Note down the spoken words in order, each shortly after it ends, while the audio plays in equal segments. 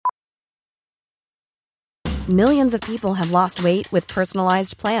Millions of people have lost weight with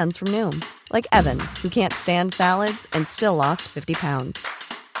personalized plans from Noom. Like Evan, who can't stand salads and still lost 50 pounds.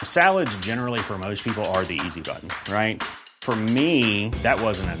 Salads generally for most people are the easy button, right? For me, that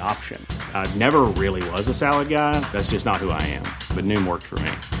wasn't an option. I never really was a salad guy. That's just not who I am. But Noom worked for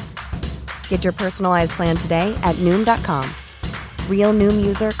me. Get your personalized plan today at Noom.com. Real Noom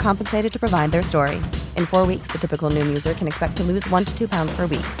user compensated to provide their story. In 4 weeks, the typical Noom user can expect to lose 1 to 2 pounds per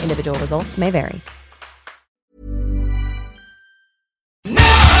week. Individual results may vary.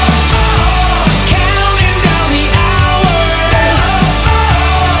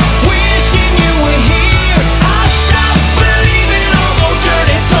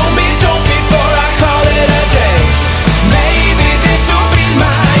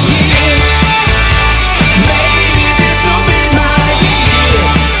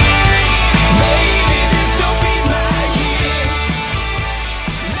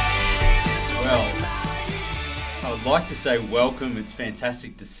 Say welcome. It's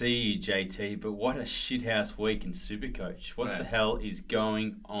fantastic to see you, JT, but what a shithouse week in Supercoach. What the hell is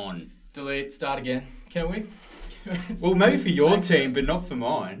going on? Delete, start again. Can we? Well, maybe for your team, but not for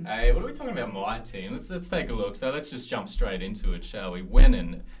mine. Hey, what are we talking about my team? Let's take a look. So let's just jump straight into it, shall we?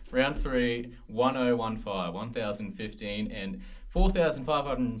 Winning round 3, 1015, 1015, and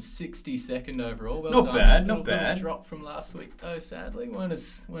 4,562nd overall. Well not done. Bad, not bad. Drop from last week though, sadly. Weren't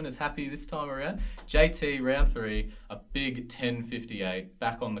as happy this time around. JT, round 3, a big 1058,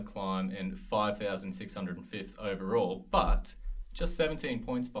 back on the climb, and 5,605th overall. But just 17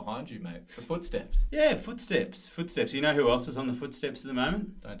 points behind you, mate. The Footsteps. Yeah, Footsteps. You know who else is on the Footsteps at the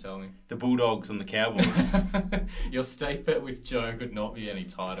moment? Don't tell me. The Bulldogs on the Cowboys. Your stake bet with Joe could not be any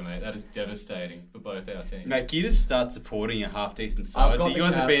tighter, mate. That is devastating for both our teams. Mate, can you just start supporting a half-decent side? You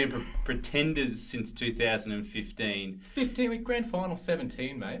guys have been pretenders since 2015. 15 week grand final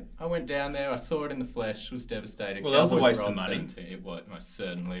 17, mate. I went down there, I saw it in the flesh, was devastated. Well, that was a waste of money. 17. It most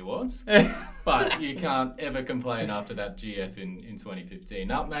certainly was. But you can't ever complain after that GF in 2015.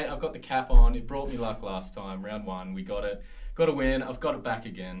 No, mate, I've got the cap on. It brought me luck last time. Round 1, we got it. Got to win. I've got it back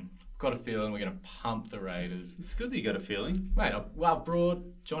again. Got a feeling we're going to pump the Raiders. It's good that you got a feeling. Mate, I brought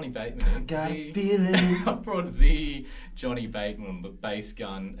Johnny Bateman in. I got a feeling. I brought the Johnny Bateman, the base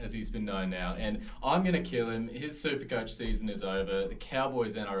gun, as he's been known now. And I'm going to kill him. His Supercoach season is over. The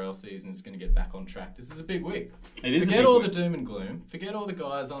Cowboys NRL season is going to get back on track. This is a big week. It is. Forget all the doom and gloom. Forget all the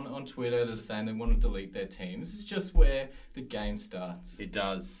guys on Twitter that are saying they want to delete their team. This is just where the game starts. It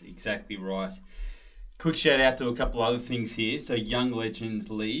does. Exactly right. Quick shout out to a couple other things here. So Young Legends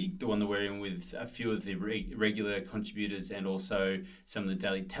League, the one that we're in with a few of the regular contributors and also some of the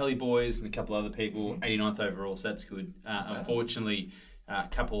Daily Telly boys and a couple other people. 89th overall, so that's good. Unfortunately, a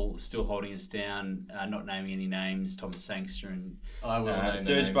couple still holding us down, not naming any names. Thomas Sangster and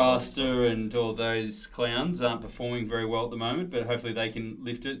Serge Baster and all those clowns aren't performing very well at the moment, but hopefully they can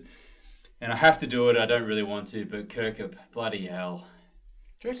lift it. And I have to do it. I don't really want to, but Kirkup, bloody hell.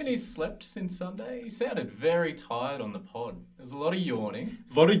 Do you reckon he's slept since Sunday? He sounded very tired on the pod. There's a lot of yawning.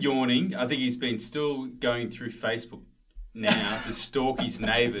 I think he's been still going through Facebook now to stalk his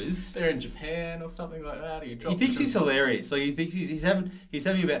neighbours. They're in Japan or something like that. He thinks he's hilarious. Like he thinks he's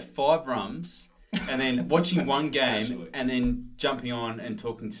having about 5 rums and then watching one game and then jumping on and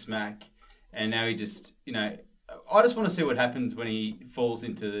talking smack. And now he just, I just want to see what happens when he falls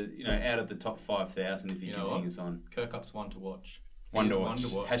into, out of the top 5,000 if he continues on. Kirkup's one to watch. One to watch.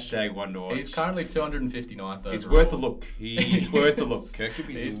 Hashtag one to watch. He's currently 259th overall. He's worth a look. He's worth a look. Kirkup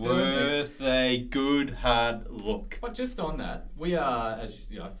is worth a good, hard look. But just on that, we are, as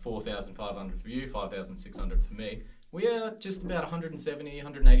you know, 4,500 for you, 5,600 for me. We are just about 170,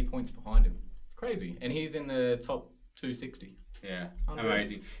 180 points behind him. Crazy. And he's in the top 260. Yeah,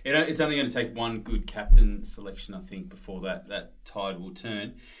 amazing. It's only going to take one good captain selection, I think, before that tide will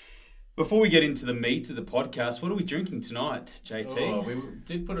turn. Before we get into the meat of the podcast, what are we drinking tonight, JT? Oh, we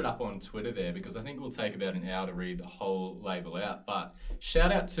did put it up on Twitter there because I think it will take about an hour to read the whole label out. But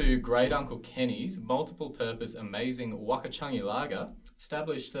shout out to Great Uncle Kenny's multiple-purpose amazing Wakachangi Lager,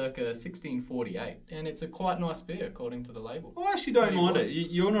 established circa 1648. And it's a quite nice beer, according to the label. I actually don't mind it.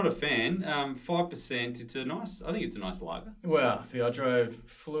 You're not a fan. 5%, I think it's a nice lager. Well, see, I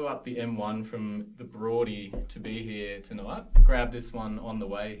flew up the M1 from the Broadie to be here tonight. Grabbed this one on the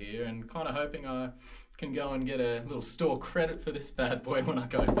way here and kind of hoping I can go and get a little store credit for this bad boy when I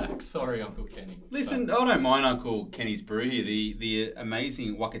go back. Sorry, Uncle Kenny. Listen, I don't mind Uncle Kenny's brew here. The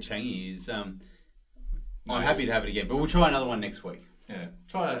amazing Wakachangi is... I'm happy to have it again, but we'll try another one next week. Yeah,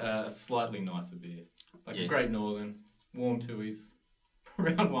 try a slightly nicer beer. Like a Great Northern, warm tuies.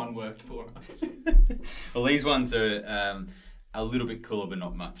 Round 1 worked for us. Well, these ones are a little bit cooler, but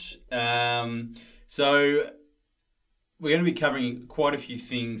not much. So we're going to be covering quite a few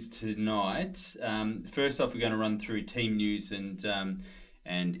things tonight. First off, we're going to run through team news and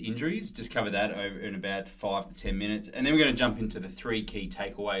injuries. Just cover that over in about 5 to 10 minutes. And then we're going to jump into the 3 key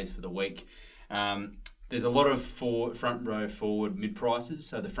takeaways for the week. There's a lot of front row forward mid-prices.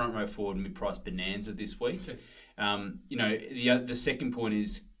 So the front row forward mid-price bonanza this week. The second point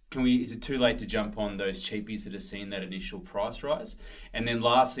is, is it too late to jump on those cheapies that have seen that initial price rise? And then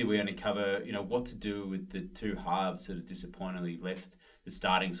lastly, we're going to cover, what to do with the 2 halves that have disappointingly left the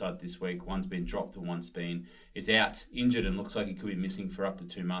starting side this week. One's been dropped and one's is out injured and looks like he could be missing for up to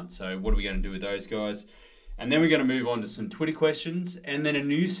 2 months. So what are we going to do with those guys? And then we're going to move on to some Twitter questions and then a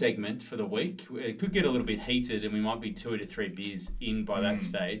new segment for the week. It could get a little bit heated and we might be 2 to 3 beers in by that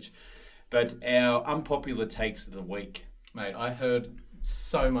stage. But our unpopular takes of the week. Mate, I heard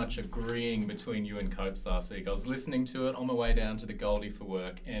so much agreeing between you and Copes last week. I was listening to it on my way down to the Goldie for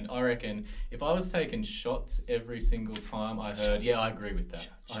work, and I reckon if I was taking shots every single time I heard, I agree with that.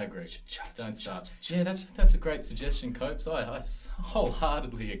 I agree. Don't start. Yeah, that's a great suggestion, Copes. I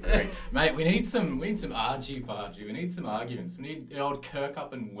wholeheartedly agree. Mate, we need some argy-bargy. We need some arguments. We need the old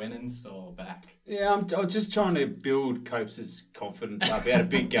Kirkup and Wennon style back. Yeah, I was just trying to build Copes' confidence up. He had a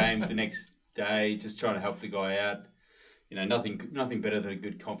big game the next day, just trying to help the guy out. Nothing better than a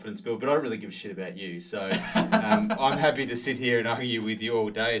good confidence build, but I don't really give a shit about you. So I'm happy to sit here and argue with you all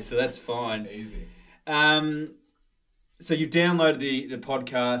day, so that's fine. Easy. So you've downloaded the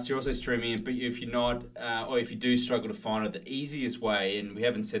podcast. You're also streaming it, but if you're not, or if you do struggle to find it, the easiest way, and we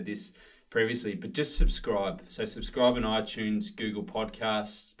haven't said this previously, but just subscribe. So subscribe on iTunes, Google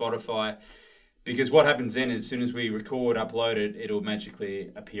Podcasts, Spotify, because what happens then is as soon as we record, upload it, it'll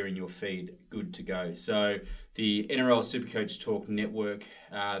magically appear in your feed, good to go. So the NRL Supercoach Talk Network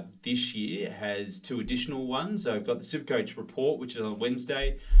this year has 2 additional ones. So I've got the Supercoach Report, which is on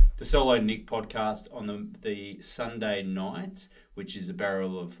Wednesday, the Solo Nick podcast on the Sunday night, which is a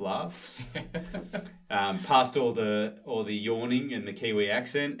barrel of laughs, past all the yawning and the Kiwi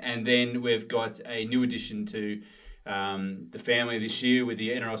accent. And then we've got a new addition to the family this year with the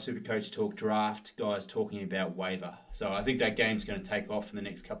NRL Supercoach Talk Draft guys talking about waiver. So I think that game's going to take off in the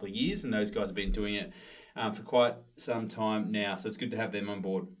next couple of years, and those guys have been doing it for quite some time now. So it's good to have them on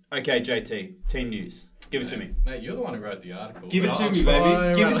board. Okay, JT, team news. Give it to me. Mate, you're the one who wrote the article. Give it to me,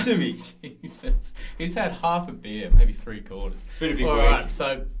 baby. Give it to me. Jesus. He's had half a beer, maybe 3/4. It's been a big week. All right,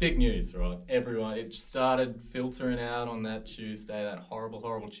 so big news, right? Everyone, it started filtering out on that Tuesday, that horrible,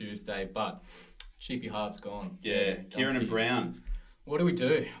 horrible Tuesday, but Cheapy Hart's gone. Yeah, Kieran and Brown. What do we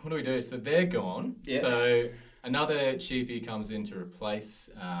do? So they're gone. Yeah. So another cheapie comes in to replace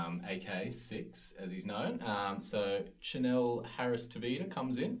AK6, as he's known. So Chanel Harris-Tavita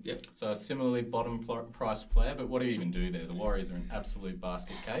comes in. Yep. So a similarly bottom price player, but what do you even do there? The Warriors are an absolute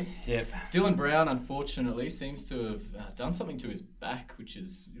basket case. Yep. Dylan Brown, unfortunately, seems to have done something to his back, which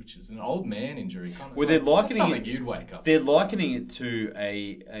is an old man injury. Well, they're likening something you'd wake up. They're likening it to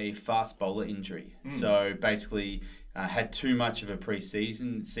a fast bowler injury. So basically, had too much of a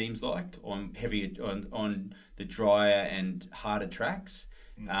pre-season, it seems like, on the drier and harder tracks.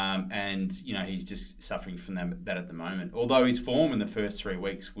 And he's just suffering from that at the moment. Although his form in the first 3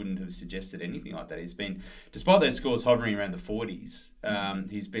 weeks wouldn't have suggested anything like that. He's been, despite those scores hovering around the 40s,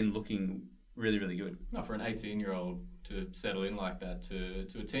 he's been looking really, really good. No, for an 18-year-old to settle in like that to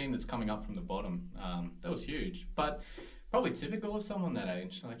a team that's coming up from the bottom, that was huge. But probably typical of someone that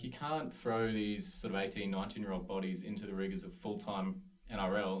age. Like, you can't throw these sort of 18, 19-year-old bodies into the rigours of full-time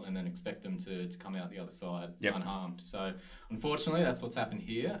NRL and then expect them to come out the other side unharmed. So, unfortunately, that's what's happened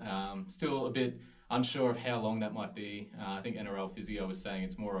here. Still a bit unsure of how long that might be. I think NRL Physio was saying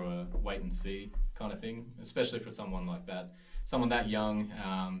it's more of a wait-and-see kind of thing, especially for someone like that. Someone that young,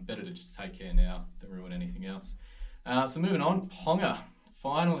 better to just take care now than ruin anything else. So, moving on, Ponga.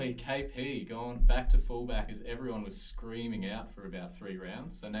 Finally, KP going back to fullback as everyone was screaming out for about 3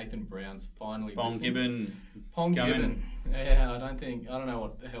 rounds. So Nathan Brown's finally Gibbon. Yeah, I don't know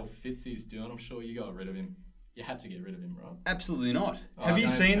what the hell Fitzy's doing. I'm sure you got rid of him. You had to get rid of him, right? Absolutely not. Have you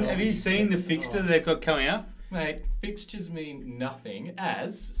seen the fixture they've got coming up? Mate, fixtures mean nothing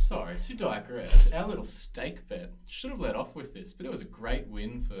to digress, our little stake bet should have let off with this, but it was a great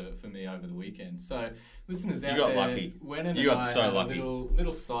win for me over the weekend. So, listeners out there, you got lucky. You got so lucky. A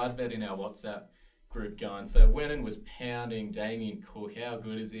little side bet in our WhatsApp group going. So, Wennon was pounding Damien Cook. How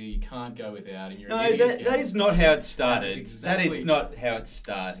good is he? You can't go without him. That is not how it started. That is not how it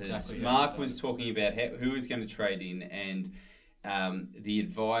started. Exactly Mark was talking about who was going to trade in, and the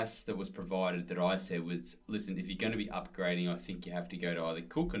advice that was provided that I said was, listen, if you're going to be upgrading, I think you have to go to either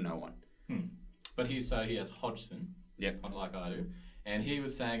Cook or no one. But he has Hodgson, yep, like I do, And he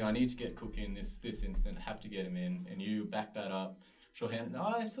was saying, I need to get Cook in this instant, have to get him in. And you backed that up. Shorthand.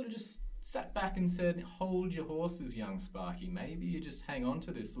 I sort of just sat back and said, hold your horses, young Sparky. Maybe you just hang on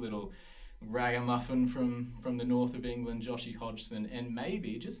to this little ragamuffin from the north of England, Joshy Hodgson, and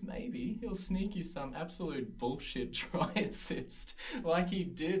maybe, just maybe, he'll sneak you some absolute bullshit try assist like he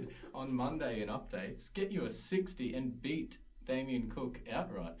did on Monday in updates, get you a 60 and beat Damien Cook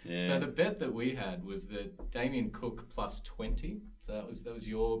outright. Yeah. So the bet that we had was that Damien Cook plus 20. So that was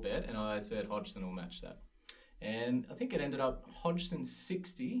your bet, and I said Hodgson will match that. And I think it ended up Hodgson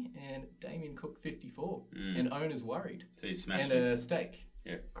 60 and Damien Cook 54. And owners worried. So you smashed and a steak.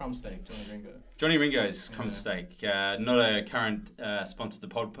 Yeah. Crumb steak, Johnny Ringo. Johnny Ringo's crumb steak. Not a current sponsor of the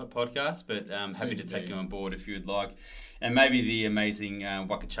podcast, but happy to take you on board if you would like. And maybe the amazing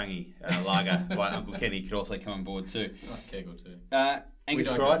Wakachangi lager by Uncle Kenny could also come on board too. Nice keg or two. Angus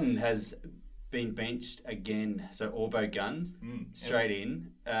Crichton has been benched again. So Orbo guns straight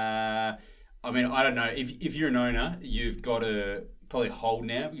in. I mean, I don't know. If you're an owner, you've got to probably hold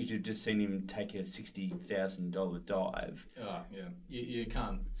now because you've just seen him take a $60,000 dive. Oh, yeah. You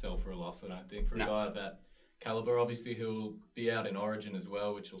can't sell for a loss, I don't think, for a guy of that calibre. Obviously, he'll be out in Origin as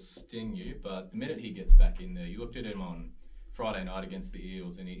well, which will sting you. But the minute he gets back in there, you looked at him on Friday night against the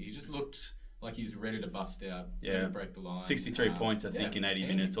Eels, and he just looked like he was ready to bust out, ready to break the line. 63 points, I think, in 80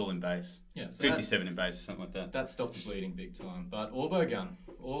 minutes, all in base. Yeah, so 57 in base, or something like that. That stopped the bleeding big time. But Orbo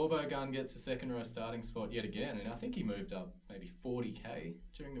Gun gets a second row starting spot yet again, and I think he moved up maybe 40k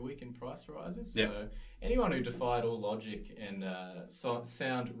during the weekend price rises. Yep. So anyone who defied all logic and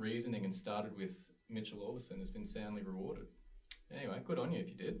sound reasoning and started with Mitchell Orbison has been soundly rewarded. Anyway, good on you if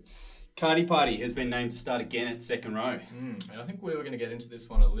you did. Cardi Party has been named to start again at second row. And I think we were going to get into this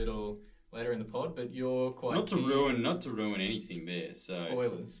one a little later in the pod, but you're quite not to ruin anything there. So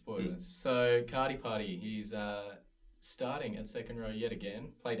spoilers. So Cardi Party, he's starting at second row yet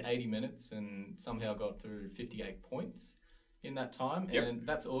again. Played 80 minutes and somehow got through 58 points in that time, and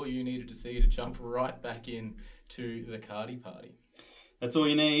that's all you needed to see to jump right back in to the Cardi Party. That's all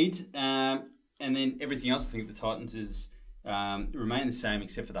you need, and then everything else. I think the Titans is remain the same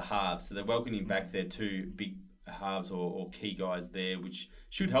except for the halves. So they're welcoming back their two big halves or key guys there, which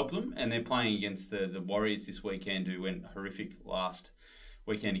should help them. And they're playing against the Warriors this weekend, who went horrific last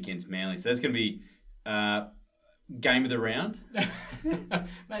weekend against Manly. So that's going to be game of the round.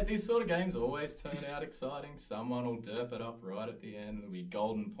 Mate, these sort of games always turn out exciting. Someone will derp it up right at the end. There'll be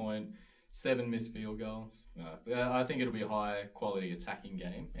golden point, 7 missed field goals. I think it'll be a high quality attacking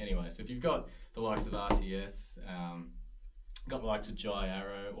game. Anyway, so if you've got the likes of RTS, got the likes of Jai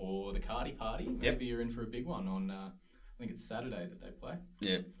Arrow or the Cardi Party, maybe you're in for a big one on, I think it's Saturday that they play.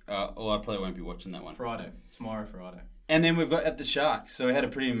 Yeah, I probably won't be watching that one. Tomorrow Friday. And then we've got at the Sharks. So we had a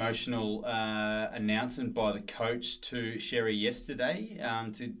pretty emotional announcement by the coach to Sherry yesterday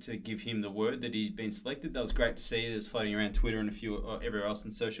to give him the word that he'd been selected. That was great to see. It was floating around Twitter and everywhere else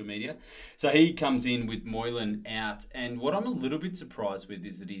on social media. So he comes in with Moylan out. And what I'm a little bit surprised with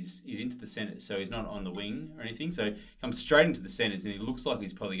is that he's into the centres. So he's not on the wing or anything. So he comes straight into the centres, and he looks like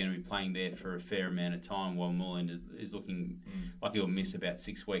he's probably going to be playing there for a fair amount of time, while Moylan is looking like he'll miss about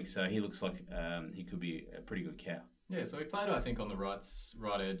 6 weeks. So he looks like he could be a pretty good cow. Yeah, so he played, I think, on the right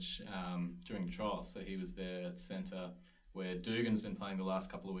edge during the trials. So he was there at centre, where Dugan's been playing the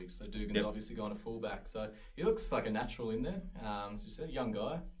last couple of weeks. So Dugan's obviously gone to fullback. So he looks like a natural in there. As you said, young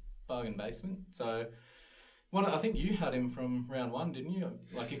guy, bargain basement. So I think you had him from round one, didn't you?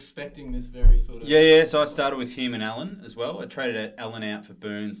 Like expecting this very sort of... Yeah. So I started with him and Allen as well. I traded Allen out for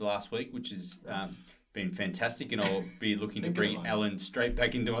Burns last week, which has been fantastic. And I'll be looking to bring Allen straight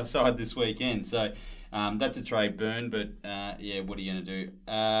back into our side this weekend. So... that's a trade burn, but what are you going to do?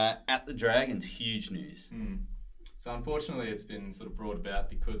 At the Dragons, huge news. So unfortunately, it's been sort of brought about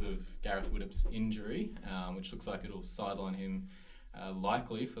because of Gareth Widdop's injury, which looks like it'll sideline him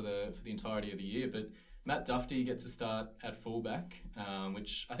likely for the entirety of the year. But Matt Duffy gets a start at fullback,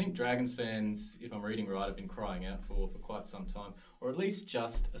 which I think Dragons fans, if I'm reading right, have been crying out for quite some time, or at least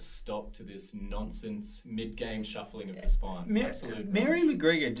just a stop to this nonsense mid-game shuffling of the spine. Mary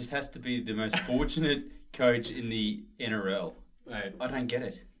McGregor just has to be the most fortunate coach in the NRL. Mate, I don't get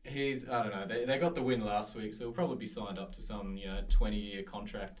it. I don't know, they got the win last week, so he'll probably be signed up to some 20-year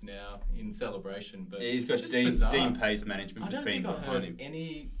contract now in celebration. But he's got Dean Pay's management. I don't think I've heard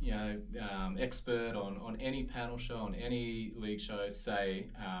any expert on any panel show, on any league show say,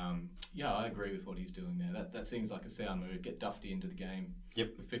 I agree with what he's doing there. That seems like a sound move. Get Duffy into the game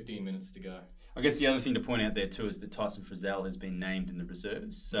Yep. With 15 minutes to go. I guess the other thing to point out there too is that Tyson Frizzell has been named in the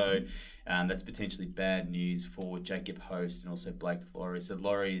reserves. So that's potentially bad news for Jacob Host and also Blake Lowry. So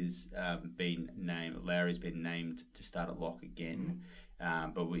Lowry's Lowry's been named to start at lock again.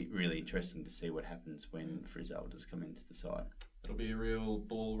 But really interesting to see what happens when Frizzell does come into the side. It'll be a real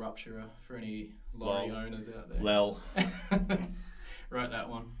ball rupturer for any Lowry owners out there. Lel. Write that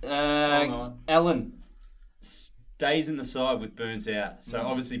one. Allen stays in the side with Burns out. So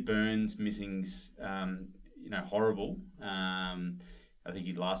obviously Burns missing's horrible. I think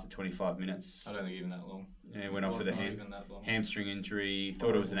he lasted 25 minutes. I don't think even that long. Yeah, he went off with a hamstring injury.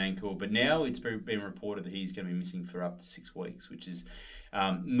 Thought it was an ankle, but now it's been reported that he's going to be missing for up to 6 weeks, which is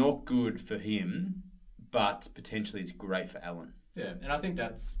not good for him, but potentially it's great for Allen. Yeah, and I think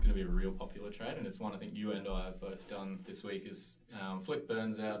that's going to be a real popular trade, and it's one I think you and I have both done this week is flick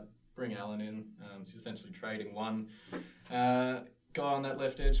Burns out, bring Allen in. So essentially trading one guy on that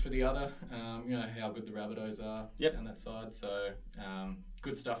left edge for the other. How good the Rabbitohs are down that side. So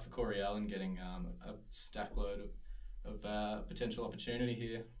good stuff for Corey Allen getting a stack load of potential opportunity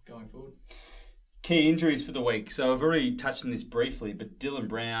here going forward. Key injuries for the week. So I've already touched on this briefly, but Dylan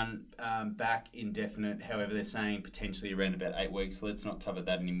Brown back indefinite. However, they're saying potentially around about 8 weeks. So let's not cover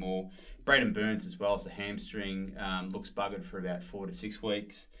that anymore. Braden Burns as well as a hamstring. Looks buggered for about 4 to 6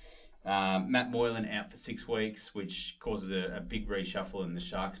 weeks. Matt Moylan out for 6 weeks, which causes a big reshuffle in the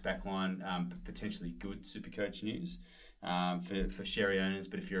Sharks backline. Potentially good Supercoach news for Sherry owners,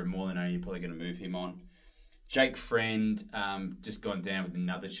 but if you're a Moylan owner, you're probably going to move him on. Jake Friend just gone down with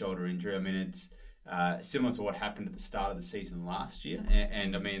another shoulder injury. I mean, it's similar to what happened at the start of the season last year,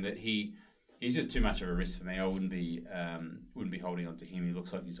 and I mean that he's just too much of a risk for me. I wouldn't be holding on to him. He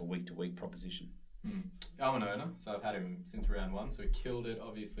looks like he's a week-to-week proposition. I'm an owner, so I've had him since round 1. So he killed it,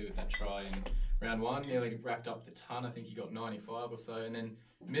 obviously, with that try in round 1. Nearly racked up the ton. I think he got 95 or so, and then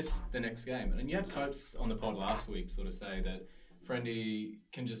missed the next game. And you had Copes on the pod last week sort of say that Friendy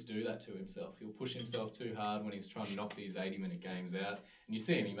can just do that to himself. He'll push himself too hard when he's trying to knock these 80-minute games out. And you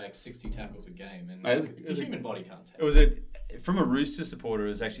see him, he makes 60 tackles a game. And the human body can't take it. From a Rooster supporter, it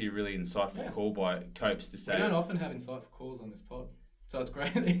was actually a really insightful call by Copes to say... We don't often have insightful calls on this pod. So it's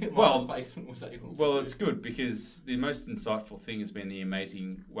great that my replacement was able to it's good because the most insightful thing has been the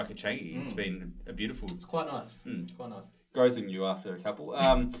amazing Wakachangi. It's been a beautiful... It's quite nice. It's quite nice. Gozing you after a couple.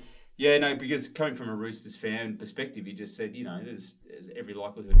 Because coming from a Roosters fan perspective, he just said, there's every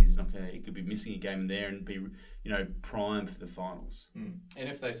likelihood he's not going to... He could be missing a game there and be, primed for the finals. And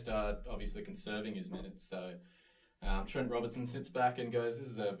if they start, obviously, conserving his minutes, so... Trent Robertson sits back and goes, this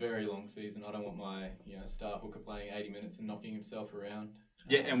is a very long season. I don't want my star hooker playing 80 minutes and knocking himself around.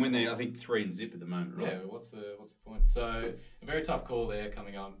 And when they're, I think, 3-0 at the moment, right? Yeah, what's the point? So a very tough call there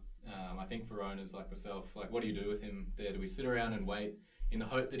coming up. I think for owners like myself, what do you do with him there? Do we sit around and wait in the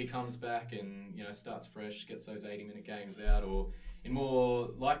hope that he comes back and starts fresh, gets those 80-minute games out, or in more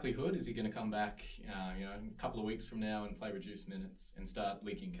likelihood, is he going to come back a couple of weeks from now and play reduced minutes and start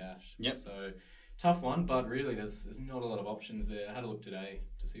leaking cash? Yep. So tough one, but really there's not a lot of options there. I had a look today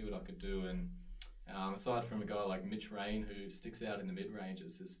to see what I could do, and aside from a guy like Mitch Rain who sticks out in the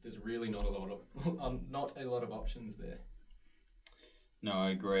mid-ranges, there's really not a lot of options there. No, I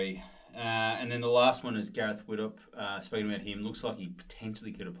agree. And then the last one is Gareth Widdop. Speaking about him, looks like he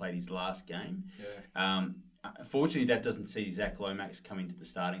potentially could have played his last game. Yeah. Fortunately, that doesn't see Zach Lomax coming to the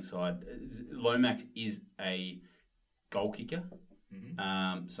starting side. Lomax is a goal kicker.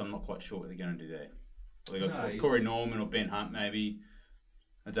 So I'm not quite sure what they're going to do there. They got Corey Norman or Ben Hunt maybe.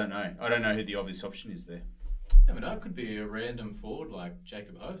 I don't know. I don't know who the obvious option is there. I mean, that could be a random forward like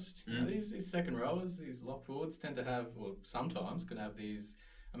Jacob Host. These second rowers, these lock forwards tend to have, or sometimes can have these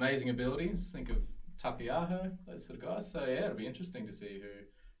amazing abilities. Think of Takiaho, those sort of guys. So yeah, it'll be interesting to see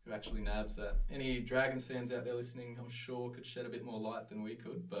who actually nabs that. Any Dragons fans out there listening, I'm sure could shed a bit more light than we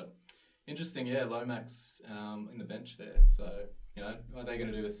could. But interesting, Lomax in the bench there. So, are they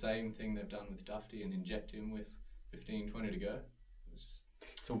going to do the same thing they've done with Dufty and inject him with 15, 20 to go?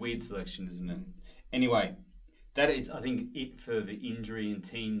 It's a weird selection, isn't it? Anyway, that is, I think, it for the injury and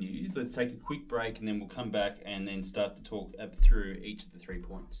team news. Let's take a quick break and then we'll come back and then start to talk through each of the 3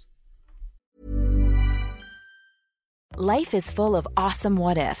 points. Life is full of awesome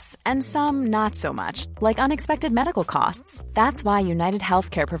what-ifs, and some not so much, like unexpected medical costs. That's why United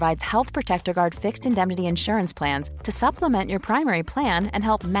Healthcare provides Health Protector Guard fixed indemnity insurance plans to supplement your primary plan and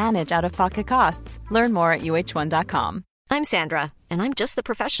help manage out-of-pocket costs. Learn more at uh1.com. I'm Sandra, and I'm just the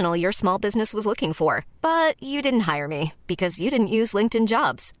professional your small business was looking for. But you didn't hire me because you didn't use LinkedIn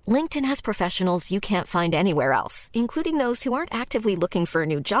Jobs. LinkedIn has professionals you can't find anywhere else, including those who aren't actively looking for a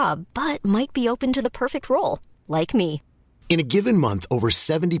new job, but might be open to the perfect role, like me. In a given month, over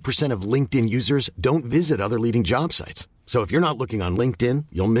 70% of LinkedIn users don't visit other leading job sites. So if you're not looking on LinkedIn,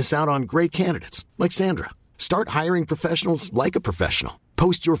 you'll miss out on great candidates like Sandra. Start hiring professionals like a professional.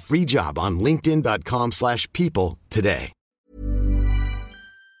 Post your free job on linkedin.com/people today.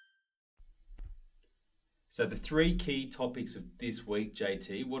 So the 3 key topics of this week,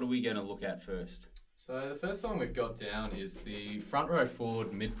 JT, what are we going to look at first? So the first one we've got down is the front row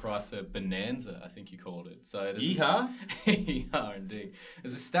forward mid-pricer bonanza, I think you called it. So Yeehaw! Yeehaw, indeed.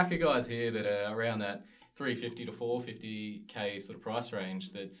 There's a stack of guys here that are around that 350 to 450k sort of price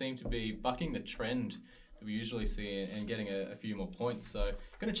range that seem to be bucking the trend that we usually see and getting a few more points. So I'm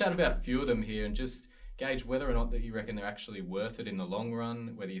going to chat about a few of them here and just gauge whether or not that you reckon they're actually worth it in the long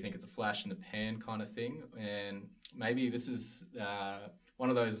run, whether you think it's a flash in the pan kind of thing, and maybe this is one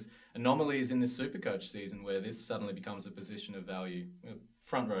of those anomalies in this Supercoach season where this suddenly becomes a position of value.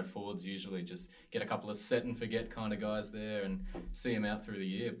 Front row forwards usually just get a couple of set and forget kind of guys there and see them out through the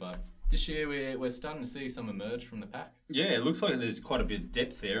year, but this year we're starting to see some emerge from the pack. Yeah, it looks like there's quite a bit of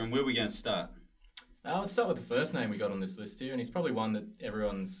depth there, and where are we going to start? Let's start with the first name we got on this list here, and he's probably one that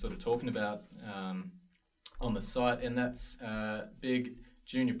everyone's sort of talking about on the site, and that's Big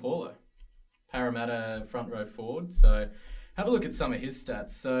Junior Paulo, Parramatta front row forward. So have a look at some of his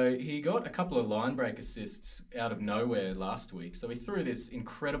stats. So he got a couple of line break assists out of nowhere last week. So he threw this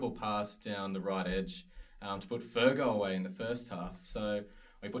incredible pass down the right edge to put Fergo away in the first half. So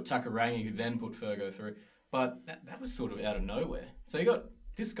we put Takarangi, who then put Fergo through. But that was sort of out of nowhere. So you got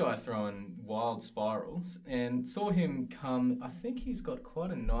this guy throwing wild spirals and saw him come. I think he's got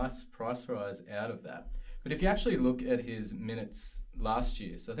quite a nice price rise out of that. But if you actually look at his minutes last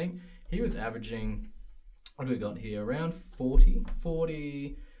year, so I think he was averaging, what do we got here, around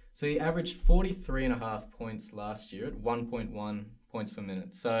 40. So he averaged 43.5 points last year at 1.1 points per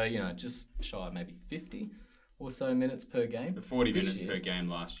minute. So, just shy of maybe 50 or so minutes per game. 40 minutes per game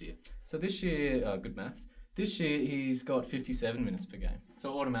last year. So this year, good maths, this year he's got 57 minutes per game.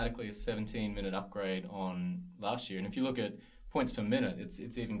 So automatically a 17-minute upgrade on last year. And if you look at points per minute,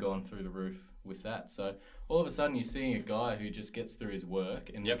 it's even gone through the roof with that. So all of a sudden you're seeing a guy who just gets through his work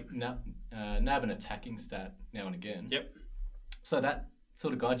and nab an attacking stat now and again. Yep. So that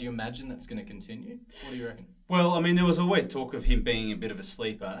sort of guy, do you imagine that's going to continue? What do you reckon? Well, I mean, there was always talk of him being a bit of a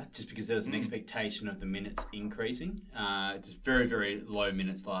sleeper just because there was an expectation of the minutes increasing. Just very, very low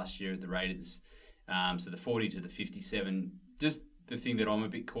minutes last year at the Raiders. So the 40 to the 57. Just the thing that I'm a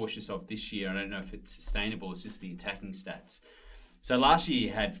bit cautious of this year, I don't know if it's sustainable, it's just the attacking stats. So last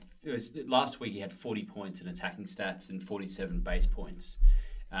week he had 40 points in attacking stats and 47 base points.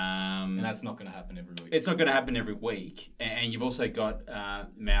 And that's not going to happen every week. It's not going to happen every week. And you've also got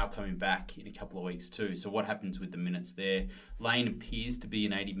Mao coming back in a couple of weeks too. So what happens with the minutes there? Lane appears to be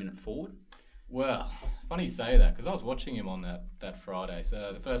an 80-minute forward. Well, funny you say that because I was watching him on that Friday.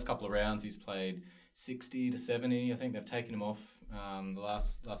 So the first couple of rounds he's played 60 to 70. I think they've taken him off the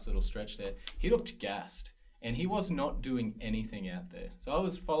last little stretch there. He looked gassed. And he was not doing anything out there. So I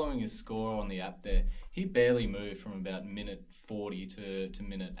was following his score on the app there. He barely moved from about minute 40 to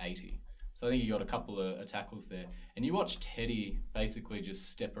minute 80. So I think he got a couple of tackles there. And you watch Teddy basically just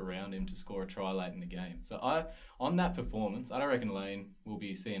step around him to score a try late in the game. So on that performance, I don't reckon Lane will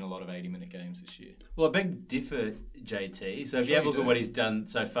be seeing a lot of 80-minute games this year. Well, I beg to differ, JT. So if you have a look at what he's done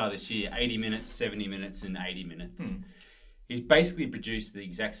so far this year, 80 minutes, 70 minutes, and 80 minutes. He's basically produced the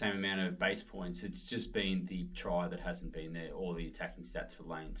exact same amount of base points. It's just been the try that hasn't been there, or the attacking stats for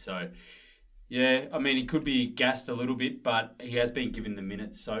Lane. So, yeah, I mean, he could be gassed a little bit, but he has been given the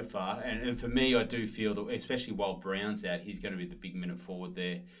minutes so far. And for me, I do feel that, especially while Brown's out, he's going to be the big minute forward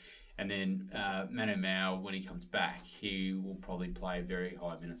there. And then Manu Mao, when he comes back, he will probably play very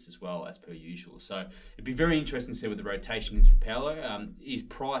high minutes as well, as per usual. So it'd be very interesting to see what the rotation is for Paulo. He's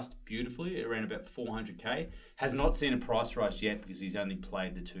priced beautifully at around about 400k. Has not seen a price rise yet because he's only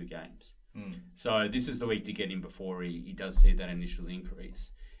played the 2 games. So this is the week to get him before he does see that initial increase.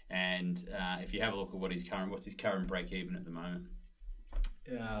 And if you have a look at what's his current break even at the moment?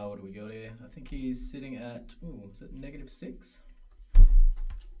 What do we got here? I think he's sitting at, is it -6?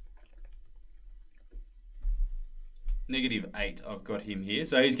 -8, I've got him here.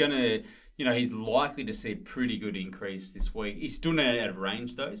 So he's going to, he's likely to see a pretty good increase this week. He's still not out of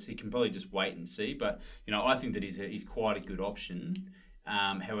range though, so he can probably just wait and see. But, I think that he's quite a good option.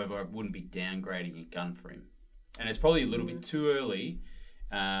 However, I wouldn't be downgrading a gun for him. And it's probably a little bit too early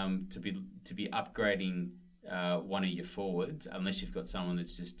to be upgrading one of your forwards unless you've got someone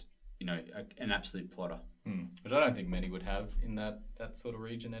that's just, an absolute plotter. Which I don't think many would have in that sort of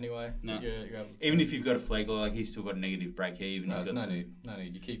region anyway. No. You're even if you've got a Flegler, he's still got a negative break even. No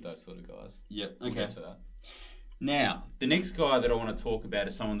need. You keep those sort of guys. Yep. We'll okay. get to that. Now, the next guy that I want to talk about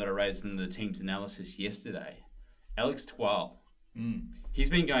is someone that I raised in the team's analysis yesterday, Alex Twal. He's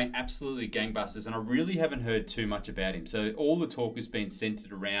been going absolutely gangbusters, and I really haven't heard too much about him. So all the talk has been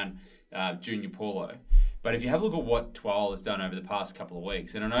centred around Junior Paulo. But if you have a look at what Twal has done over the past couple of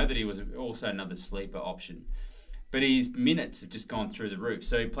weeks, and I know that he was also another sleeper option, but his minutes have just gone through the roof.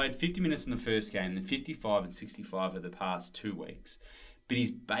 So he played 50 minutes in the first game, then 55 and 65 over the past 2 weeks. But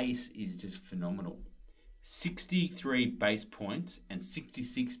his base is just phenomenal. 63 base points and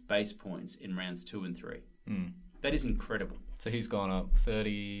 66 base points in rounds 2 and 3. That is incredible. So he's gone up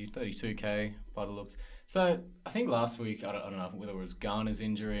 32k by the looks. So I think last week, I don't know whether it was Garner's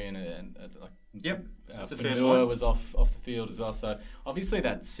injury and That's a fair Fanua point. was off the field as well. So obviously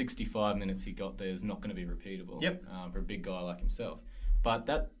that 65 minutes he got there is not going to be repeatable for a big guy like himself. But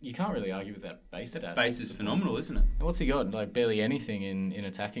that you can't really argue with that base stat. That base is phenomenal, isn't it? And what's he got? Like barely anything in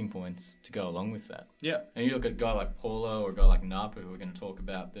attacking points to go along with that. Yeah. And you look at a guy like Paulo or a guy like Napa, who we're going to talk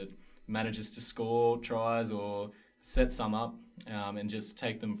about, that manages to score tries or set some up and just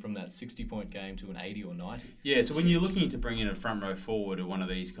take them from that 60-point game to an 80 or 90. Yeah, so when you're looking to bring in a front row forward or one of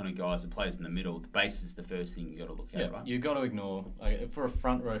these kind of guys that plays in the middle, the base is the first thing you got to look at, right? You've got to ignore. Like, for a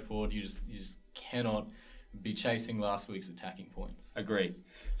front row forward, you just cannot be chasing last week's attacking points. Agreed.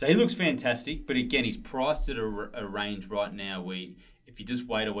 So he looks fantastic, but again, he's priced at a range right now where if you just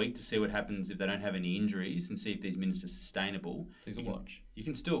wait a week to see what happens if they don't have any injuries and see if these minutes are sustainable, He's a watch. You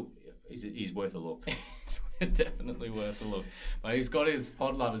can still... He's worth a look. It's definitely worth a look. But he's got his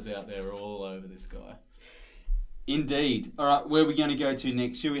pod lovers out there all over this guy. Indeed. All right, where are we going to go to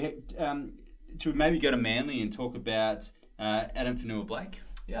next? Should we maybe go to Manly and talk about Adam Fanua-Blake?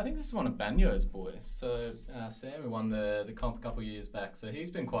 Yeah, I think this is one of Banyo's boys. So Sam, who won the comp a couple of years back, so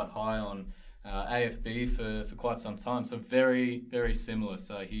he's been quite high on AFB for quite some time. So very, very similar.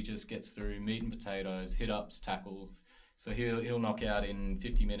 So he just gets through meat and potatoes, hit-ups, tackles. So he'll knock out in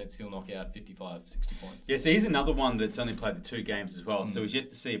 50 minutes, he'll knock out 55, 60 points. Yeah, so he's another one that's only played the 2 games as well. So he's yet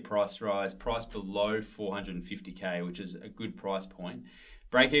to see a price rise, price below 450k, which is a good price point.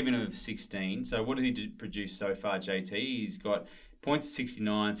 Break even of 16. So what did he produce so far, JT? He's got points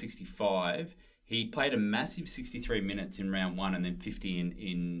 69, 65. He played a massive 63 minutes in round 1 and then 50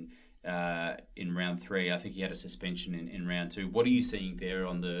 in round 3. I think he had a suspension in round 2. What are you seeing there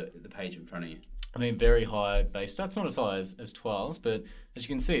on the page in front of you? I mean, very high base stats, not as high as 12's, but as you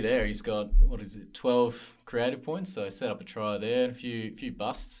can see there, he's got, 12 creative points, so set up a try there, a few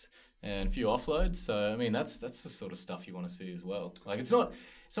busts, and a few offloads, so, I mean, that's the sort of stuff you want to see as well. Like, it's not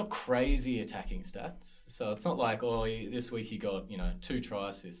crazy attacking stats, so it's not like, this week he got, 2 try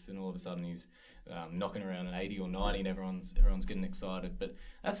assists, and all of a sudden he's knocking around an 80 or 90, and everyone's getting excited, but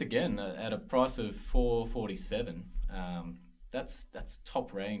that's, again, at a price of $4.47, That's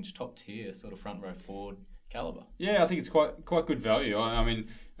top range, top tier, sort of front row forward caliber. Yeah, I think it's quite good value. I mean,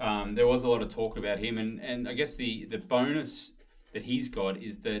 there was a lot of talk about him, and I guess the bonus that he's got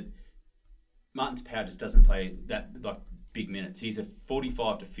is that Martin Tapau just doesn't play that like big minutes. He's a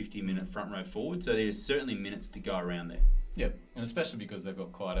 45 to 50 minute front row forward, so there's certainly minutes to go around there. Yep, and especially because they've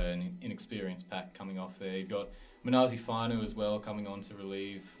got quite an inexperienced pack coming off there. You've got Manazi Fainu as well coming on to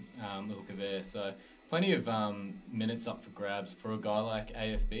relieve the hooker there, so plenty of minutes up for grabs for a guy like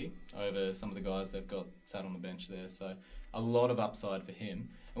AFB over some of the guys they've got sat on the bench there. So a lot of upside for him.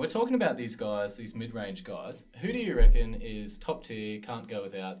 And we're talking about these guys, these mid-range guys. Who do you reckon is top tier, can't go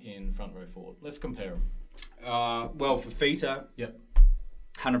without in front row forward? Let's compare them. Well, for Fifita, yep,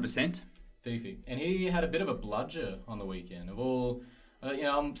 100%. Fifi. And he had a bit of a bludger on the weekend. Of all...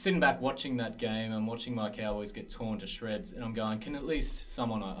 I'm sitting back watching that game. I'm watching my Cowboys get torn to shreds, and I'm going, can at least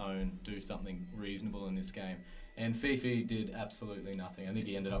someone I own do something reasonable in this game? And Fifi did absolutely nothing. I think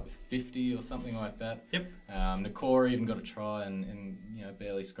he ended up with 50 or something like that. Yep. Nakora even got a try and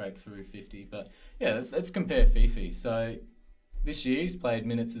barely scraped through 50. But yeah, let's compare Fifi. So this year he's played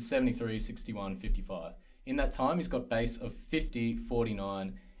minutes of 73, 61, 55. In that time he's got base of 50,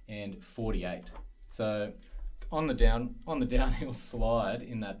 49, and 48. So on the downhill slide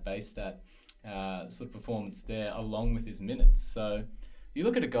in that base stat sort of performance there, along with his minutes. So you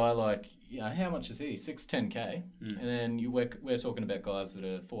look at a guy like, how much is he? 610k, and then we're talking about guys that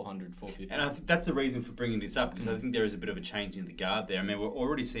are 400, 450. And I think that's the reason for bringing this up, because I think there is a bit of a change in the guard there. I mean, we're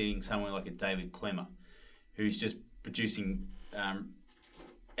already seeing someone like a David Clemmer, who's just producing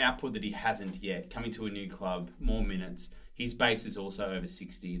output that he hasn't yet, coming to a new club, more minutes. His base is also over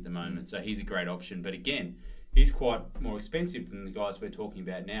 60 at the moment, so he's a great option. But again, he's quite more expensive than the guys we're talking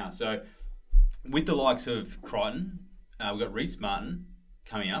about now. So with the likes of Crichton, we've got Reece Martin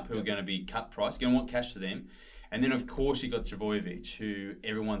coming up, who are going to be cut price. You're going to want cash for them. And then, of course, you've got Travojevic, who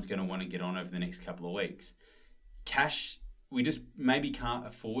everyone's going to want to get on over the next couple of weeks. cash, we just maybe can't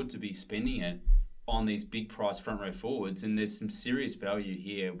afford to be spending it on these big price front row forwards, and there's some serious value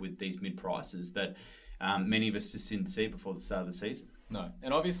here with these mid prices that many of us just didn't see before the start of the season. No,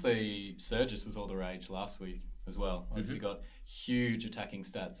 and obviously Surgis was all the rage last week as well. Obviously got huge attacking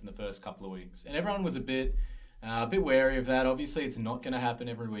stats in the first couple of weeks, and everyone was a bit wary of that. Obviously, it's not going to happen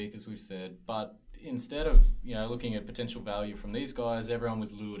every week, as we've said, but instead of looking at potential value from these guys, everyone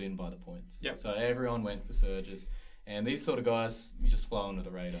was lured in by the points. Yep. So everyone went for Surgis. And these sort of guys, you just fly under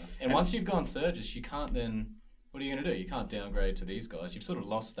the radar. And once you've gone Surgis, you can't then... What are you going to do? You can't downgrade to these guys. You've sort of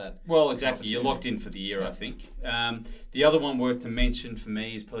lost that... Well, exactly. You're locked in for the year, I think. The other one worth to mention for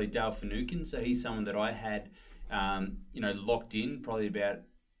me is probably Dale Finucane. So he's someone that I had, locked in probably about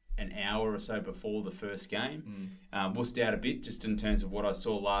an hour or so before the first game. Wussed out a bit just in terms of what I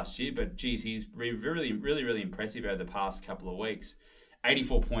saw last year. But, geez, he's really, really, really impressive over the past couple of weeks.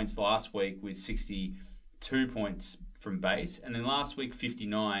 84 points last week with 62 points from base, and then last week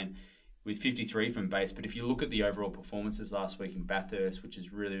 59 with 53 from base. But if you look at the overall performances last week in Bathurst, which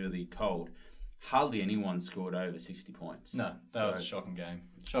is really, really cold, hardly anyone scored over 60 points. No, that was a shocking game.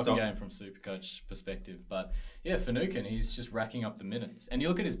 Shocking game from Supercoach perspective. But yeah, Finucane, he's just racking up the minutes. And you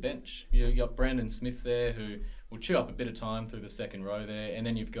look at his bench. You got Brandon Smith there, who will chew up a bit of time through the second row there, and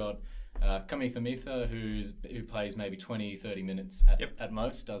then you've got Kami Thamitha, who plays maybe 20, 30 minutes at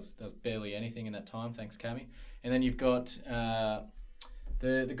most, does barely anything in that time, thanks Kami. And then you've got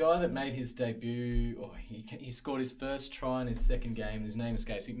the guy that made his debut, he scored his first try in his second game, his name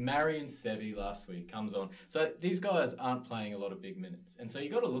escapes me, Marion Sevi last week, comes on. So these guys aren't playing a lot of big minutes. And so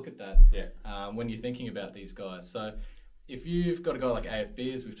you've got to look at that when you're thinking about these guys. So if you've got a guy like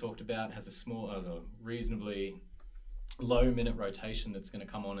AFB, as we've talked about, has a reasonably low minute rotation that's going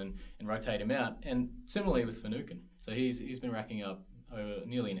to come on and rotate him out. And similarly with Finucane. So he's been racking up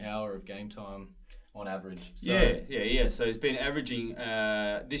nearly an hour of game time on average. So Yeah. So he's been averaging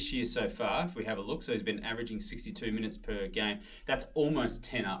this year so far, if we have a look, so he's been averaging 62 minutes per game. That's almost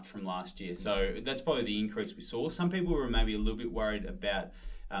 10 up from last year. So that's probably the increase we saw. Some people were maybe a little bit worried about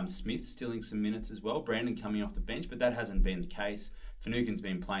Smith stealing some minutes as well, Brandon coming off the bench, but that hasn't been the case. Finucane's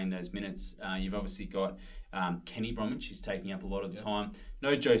been playing those minutes. You've obviously got Kenny Bromwich, who's taking up a lot of the time.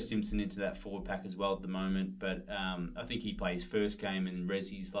 No Joe Stimson into that forward pack as well at the moment, but I think he played his first game in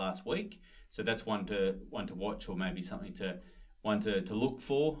Resi's last week. So that's one to watch, or maybe something to look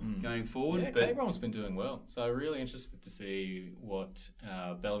for going forward. Yeah, K Brom's been doing well. So really interested to see what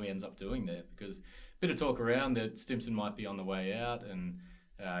Bellamy ends up doing there, because a bit of talk around that Stimson might be on the way out, and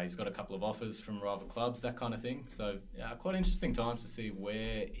he's got a couple of offers from rival clubs, that kind of thing. So quite interesting times to see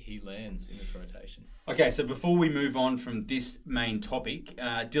where he lands in this rotation. Okay, so before we move on from this main topic,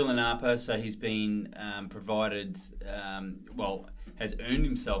 Dylan Arper, so he's been provided, has earned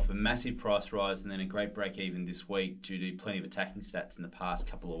himself a massive price rise and then a great break even this week due to plenty of attacking stats in the past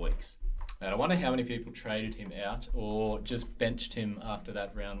couple of weeks. And I wonder how many people traded him out or just benched him after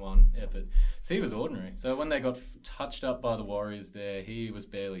that round one effort. So he was ordinary. So when they got touched up by the Warriors there, he was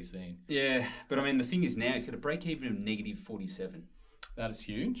barely seen. Yeah, but I mean, the thing is now he's got a break even of negative 47. That is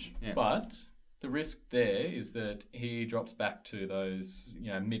huge. Yeah. But the risk there is that he drops back to those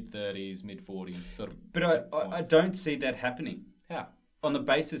mid-30s, mid-40s sort of. But I don't see that happening. How? On the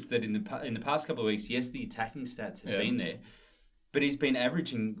basis that in the past couple of weeks, yes, the attacking stats have been there, but he's been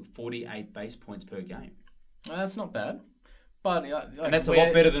averaging 48 base points per game. That's not bad. But and that's a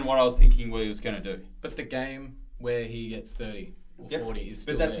lot better than what I was thinking what he was going to do. But the game where he gets 30 or 40 is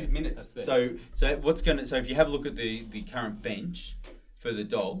still But that's there. his minutes. So if you have a look at the current bench for the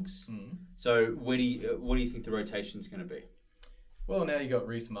Dogs, so what do you think the rotation is going to be? Well, now you've got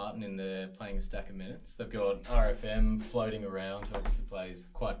Reece Martin in there playing a stack of minutes. They've got RFM floating around, who obviously plays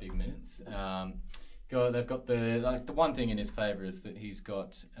quite big minutes. They've got the one thing in his favour is that he's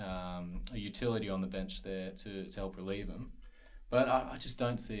got a utility on the bench there to help relieve him. But I just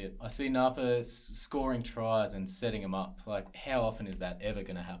don't see it. I see Napa scoring tries and setting him up. Like, how often is that ever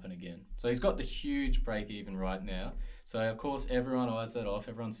going to happen again? So he's got the huge break even right now. So, of course, everyone eyes that off.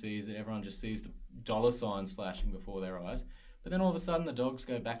 Everyone sees it. Everyone just sees the dollar signs flashing before their eyes. But then all of a sudden the Dogs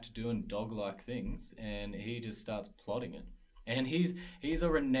go back to doing dog-like things and he just starts plotting it. And he's a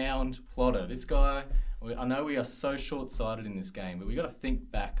renowned plotter. This guy, I know we are so short-sighted in this game, but we got to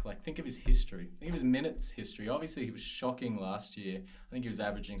think back, think of his history. Think of his minutes history. Obviously, he was shocking last year. I think he was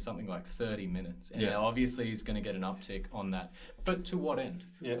averaging something like 30 minutes. And now obviously he's going to get an uptick on that. But to what end?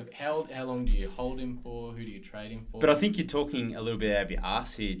 Yeah. How long do you hold him for? Who do you trade him for? But I think you're talking a little bit out of your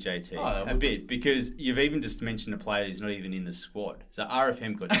arse here, JT. A bit, because you've even just mentioned a player who's not even in the squad. So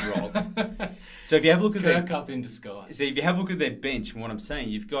RFM got dropped. So if you have a look at Kirk up in disguise. So if you have a look at their bench, and what I'm saying,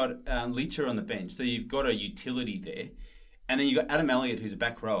 you've got Leacher on the bench. So you've got a utility there. And then you got Adam Elliott, who's a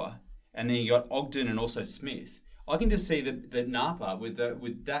back rower. And then you got Ogden and also Smith. I can just see that Napa, with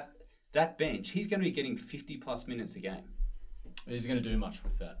that bench, he's going to be getting 50-plus minutes a game. He's going to do much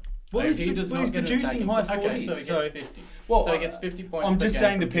with that. Well, he's producing high 40s. Okay, so he gets 50. Well, so he gets 50 points I'm per just game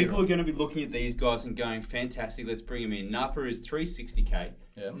saying that from people Hero. are going to be looking at these guys and going, fantastic, let's bring him in. Napa is 360k,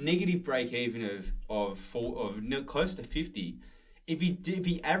 negative break even of close to 50. If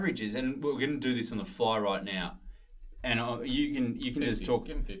he averages, and we're going to do this on the fly right now, and you can 50. just talk.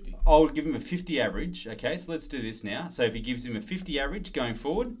 Give him 50. I'll give him a 50 average. Okay, so let's do this now. So if he gives him a 50 average going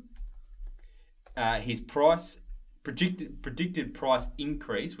forward, his price. Predicted price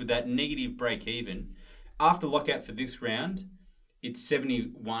increase with that negative break even after lockout for this round, it's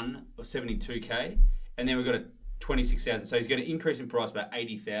 71 or 72k, and then we've got a 26,000. So he's going to increase in price by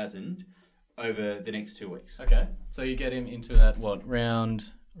 80,000 over the next 2 weeks. Okay, so you get him into that round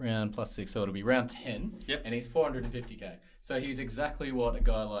plus 6, so it'll be round 10. Yep. And he's 450k. So he's exactly what a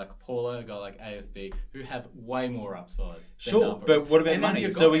guy like Paula, a guy like AFB, who have way more upside. Sure, but what about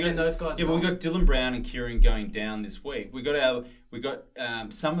money? So we got those guys. Yeah, but we got Dylan Brown and Kieran going down this week. We got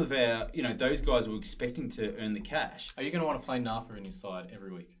some of our, those guys were expecting to earn the cash. Are you going to want to play Napa in your side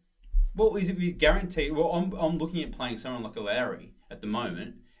every week? Well, is it guaranteed? Well, I'm looking at playing someone like a Lowry at the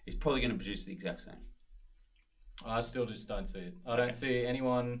moment. He's probably going to produce the exact same. I still just don't see it. I don't see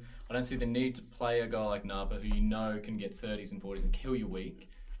anyone. I don't see the need to play a guy like Napa, who you know can get 30s and 40s and kill your week,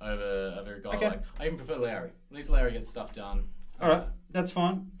 over a guy like. I even prefer Lowry. At least Lowry gets stuff done. All right, that's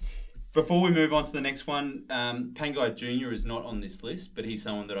fine. Before we move on to the next one, Pangai Jr. is not on this list, but he's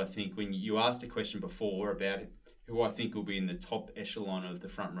someone that I think, when you asked a question before about who I think will be in the top echelon of the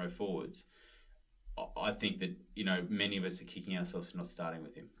front row forwards, I think that many of us are kicking ourselves for not starting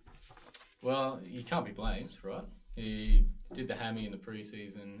with him. Well, you can't be blamed, right? He did the hammy in the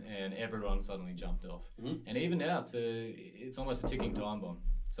preseason, and everyone suddenly jumped off. Mm-hmm. And even now, it's almost a ticking time bomb.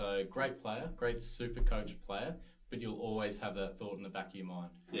 So great player, great super coach player, but you'll always have that thought in the back of your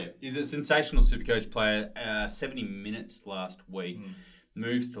mind. Yeah, he's a sensational super coach player. 70 minutes last week,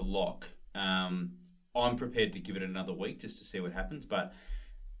 moves to lock. I'm prepared to give it another week just to see what happens, but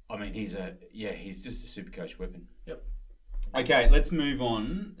I mean, he's just a super coach weapon. Yep. Okay, let's move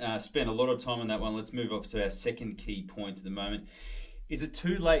on. Spent a lot of time on that one. Let's move off to our second key point at the moment. Is it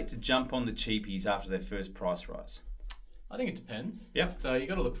too late to jump on the cheapies after their first price rise? I think it depends. Yep. So you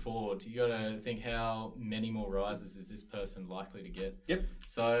got to look forward. You got to think, how many more rises is this person likely to get? Yep.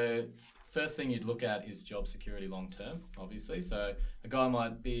 So first thing you'd look at is job security long term, obviously. So a guy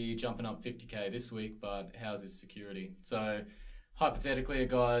might be jumping up 50k this week, but how's his security? So hypothetically, a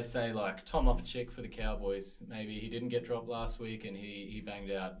guy, say like Tom Opachik for the Cowboys, maybe he didn't get dropped last week and he banged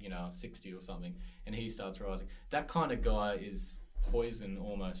out 60 or something, and he starts rising. That kind of guy is poison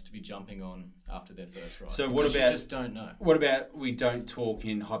almost to be jumping on after their first rise. So what about, you just don't know? What about, we don't talk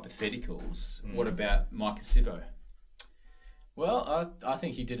in hypotheticals? What about Micah Sivo? Well, I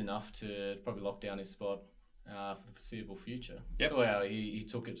think he did enough to probably lock down his spot for the foreseeable future. Yep. So how he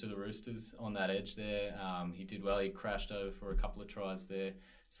took it to the Roosters on that edge there. He did well. He crashed over for a couple of tries there.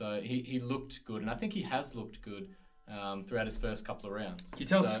 So he looked good, and I think he has looked good throughout his first couple of rounds. Can you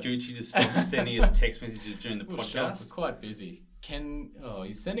tell Scoochie to stop sending us text messages during the podcast? We're quite busy.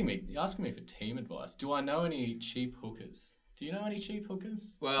 He's asking me for team advice. Do I know any cheap hookers? Do you know any cheap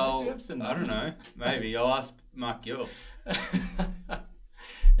hookers? Well, I don't know. Maybe. I'll ask Mark Gill.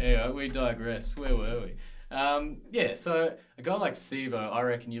 Anyway, we digress. Where were we? So a guy like Sivo, I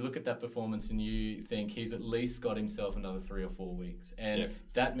reckon you look at that performance and you think he's at least got himself another 3 or 4 weeks. And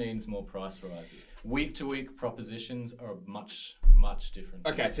that means more price rises. Week-to-week propositions are much, much different.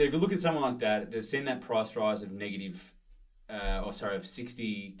 Okay, so if you look at someone like that, they've seen that price rise of of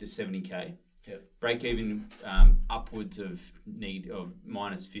 60 to 70k. Yep. Break even upwards of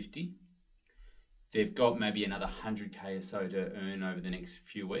minus 50. They've got maybe another 100k or so to earn over the next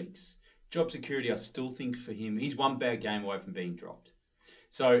few weeks. Job security, I still think for him, he's one bad game away from being dropped.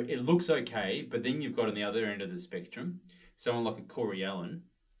 So it looks okay, but then you've got on the other end of the spectrum, someone like a Corey Allen,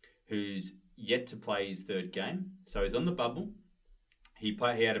 who's yet to play his third game. So he's on the bubble. He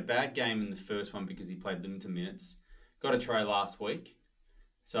had a bad game in the first one because he played limited minutes. Got a try last week.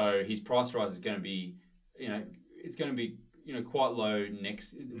 So his price rise is going to be, it's going to be, quite low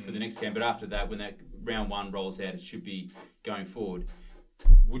for the next game. But after that, when that round one rolls out, it should be going forward.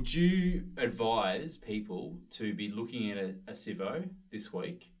 Would you advise people to be looking at a Sivo this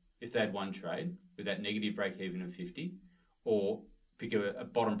week if they had one trade with that negative break even of 50, or pick a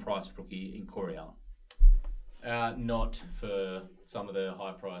bottom price rookie in Corey Allen? Not for some of the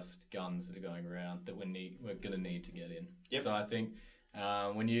high priced guns that are going around that we're going to need to get in. Yep. So I think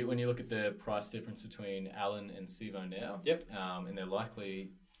When you look at the price difference between Allen and Sivo now, and they're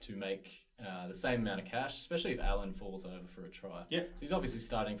likely to make the same amount of cash, especially if Allen falls over for a try. Yeah. So he's obviously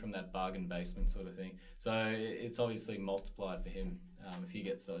starting from that bargain basement sort of thing. So it's obviously multiplied for him if he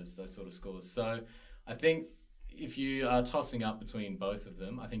gets those sort of scores. So I think if you are tossing up between both of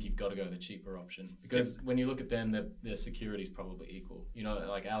them, I think you've got to go the cheaper option because when you look at them, their security is probably equal. You know,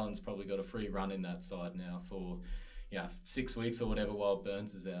 like Allen's probably got a free run in that side now for 6 weeks or whatever while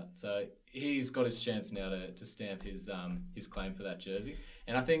Burns is out. So he's got his chance now to stamp his claim for that jersey.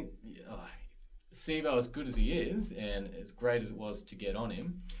 And I think Sivo, as good as he is and as great as it was to get on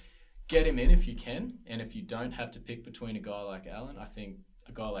him, get him in if you can. And if you don't have to pick between a guy like Allen, I think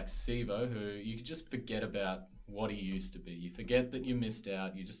a guy like Sivo, who you could just forget about what he used to be. You forget that you missed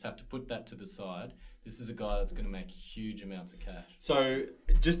out. You just have to put that to the side. This is a guy that's going to make huge amounts of cash. So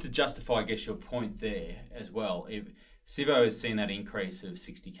just to justify, I guess, your point there as well, if Sivo has seen that increase of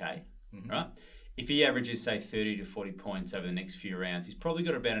 60K, right? If he averages, say, 30 to 40 points over the next few rounds, he's probably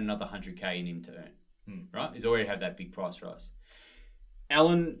got about another 100K in him to earn, right? He's already had that big price rise.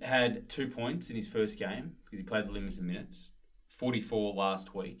 Allen had 2 points in his first game because he played the limited minutes, 44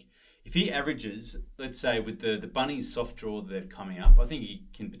 last week. If he averages, let's say with the Bunnies soft draw that they've coming up, I think he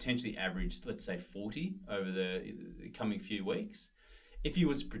can potentially average, let's say, 40 over the coming few weeks. If he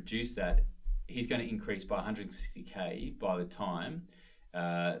was to produce that, he's going to increase by 160K by the time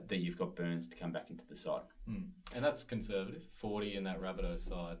that you've got Burns to come back into the side. And that's conservative, 40 in that Rabbitohs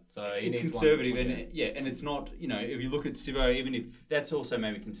side. So it's conservative, and it's not, if you look at Sivo, even if that's also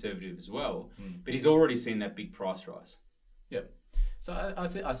maybe conservative as well, but he's already seen that big price rise. Yep. So I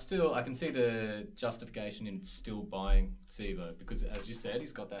can see the justification in still buying Sivo because, as you said,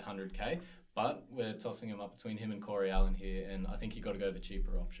 he's got that 100K, but we're tossing him up between him and Corey Allen here, and I think you've got to go the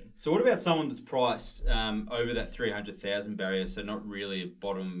cheaper option. So what about someone that's priced over that 300,000 barrier, so not really a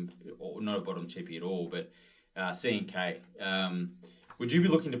bottom, or not a bottom cheapie at all, but C&K? Would you be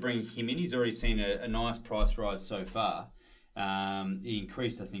looking to bring him in? He's already seen a nice price rise so far. He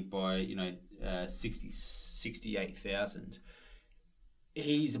increased, I think, by 68,000.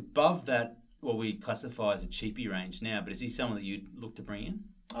 He's above that, what we classify as a cheapie range now, but is he someone that you'd look to bring in?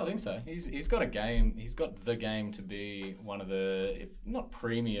 I think so. He's got a game. He's got the game to be one of the, if not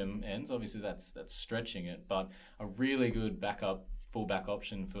premium ends, obviously that's stretching it, but a really good fullback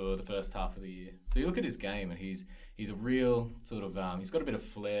option for the first half of the year. So you look at his game, and he's a real sort of he's got a bit of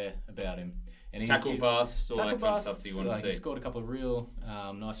flair about him. And tackle pass, all that kind of stuff that you want to see. He scored a couple of real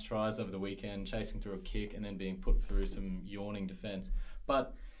nice tries over the weekend, chasing through a kick and then being put through some yawning defence.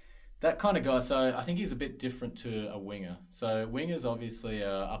 But that kind of guy, so I think he's a bit different to a winger. So wingers obviously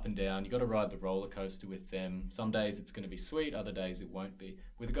are up and down. You've got to ride the roller coaster with them. Some days it's going to be sweet, other days it won't be.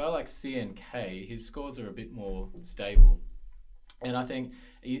 With a guy like C&K, his scores are a bit more stable. And I think,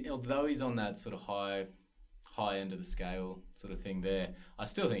 although he's on that sort of high end of the scale sort of thing there, I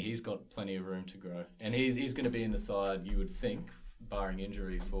still think he's got plenty of room to grow. And he's going to be in the side, you would think, barring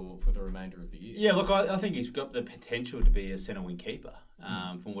injury, for the remainder of the year. Yeah, look, I think he's got the potential to be a centre wing keeper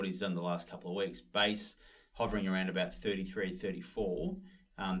from what he's done the last couple of weeks. Base hovering around about 33, 34.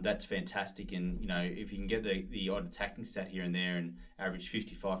 That's fantastic. And, if you can get the odd attacking stat here and there and average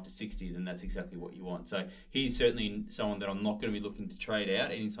 55 to 60, then that's exactly what you want. So he's certainly someone that I'm not going to be looking to trade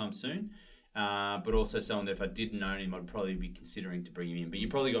out anytime soon. But also someone that if I didn't own him, I'd probably be considering to bring him in. But you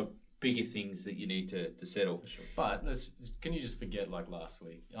probably got bigger things that you need to settle. For sure. But can you just forget like last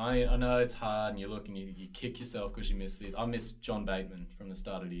week? I know it's hard, and you look and you kick yourself because you missed this. I missed John Bateman from the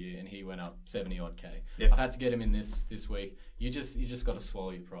start of the year, and he went up 70 odd K. Yep. I've had to get him in this week. You just got to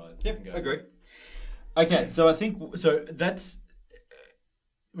swallow your pride. Yep, agree. Okay, so I think that's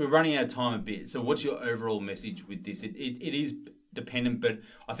we're running out of time a bit. So what's your overall message with this? It is dependent, but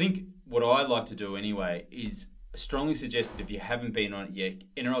I think what I like to do anyway is strongly suggest that if you haven't been on it yet,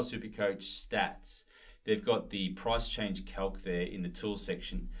 NRL Supercoach stats, they've got the price change calc there in the tools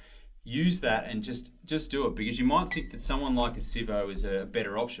section. Use that and just do it, because you might think that someone like a Sivo is a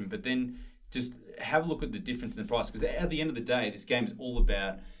better option, but then just have a look at the difference in the price, because at the end of the day, this game is all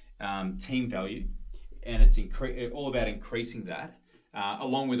about team value, and it's all about increasing that,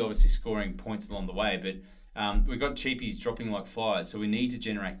 along with obviously scoring points along the way. But we've got cheapies dropping like flies, so we need to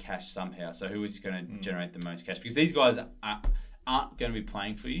generate cash somehow. So who is going to generate the most cash? Because these guys aren't going to be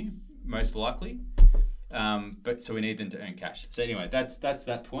playing for you, most likely. But so we need them to earn cash. So anyway, that's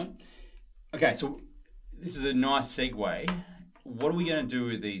that point. Okay, so this is a nice segue. What are we going to do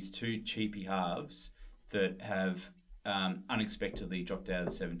with these two cheapie halves that have unexpectedly dropped out of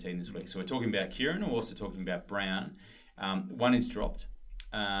the 17 this week? So we're talking about Kieran, we're also talking about Brown. One is dropped.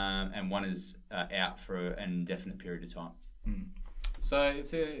 And one is out for an indefinite period of time. So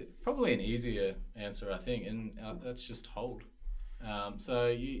it's probably an easier answer, I think, and that's just hold. So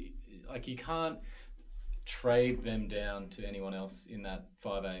you can't trade them down to anyone else in that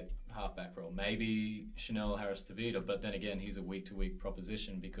 5'8" halfback role. Maybe Chanel Harris-Tavita, but then again, he's a week-to-week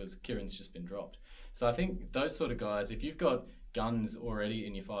proposition because Kieran's just been dropped. So I think those sort of guys, if you've got guns already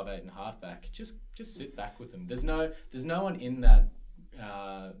in your 5'8" and halfback, just sit back with them. There's no one in that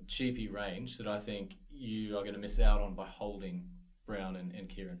cheapie range that I think you are going to miss out on by holding Brown and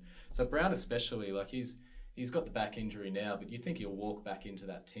Kieran. So Brown especially, like he's got the back injury now, but you think he'll walk back into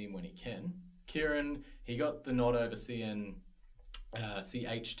that team when he can. Kieran, he got the nod over CHT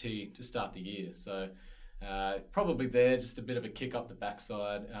to start the year, so probably there just a bit of a kick up the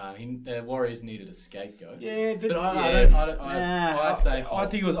backside. The Warriors needed a scapegoat. Yeah, but I say hold. I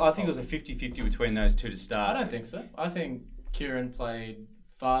think it was a 50-50 between those two to start. I don't think so. I think Kieran played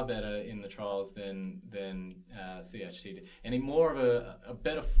far better in the trials than CHT did. And he more of a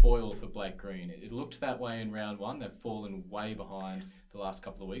better foil for Blake Green. It looked that way in round one. They've fallen way behind the last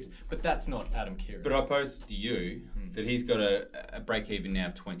couple of weeks. But that's not Adam Kieran. But I posted to you that he's got a break-even now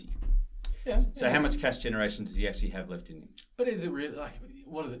of 20. Yeah. So how much cash generation does he actually have left in him? But is it really,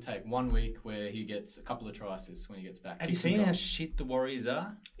 what does it take? 1 week where he gets a couple of try assists when he gets back? Have you seen how shit the Warriors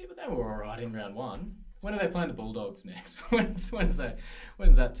are? Yeah, but they were all right in round one. When are they playing the Bulldogs next? When's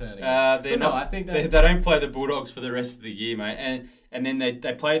that turning? I think they don't play the Bulldogs for the rest of the year, mate. And then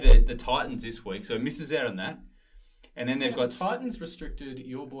they play the Titans this week, so it misses out on that. And then they've got the Titans restricted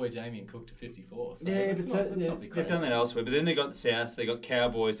your boy Damien Cook to 54. So yeah, let's not be crazy. They've done that elsewhere. But then they got the South, they got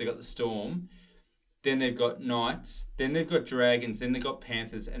Cowboys, they got the Storm. Then they've got Knights. Then they've got Dragons. Then they've got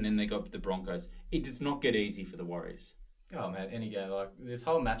Panthers, and then they got the Broncos. It does not get easy for the Warriors. Oh man, any game like this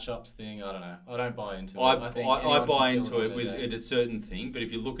whole matchups thing, I don't know. I don't buy into it. I buy into it with a certain thing, but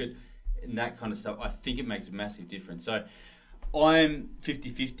if you look at that kind of stuff, I think it makes a massive difference. So I'm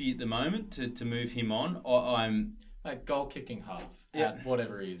 50-50 at the moment to move him on. I'm like goal kicking half at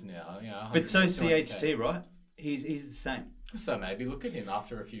whatever he is now. But so CHT, right? He's the same. So maybe look at him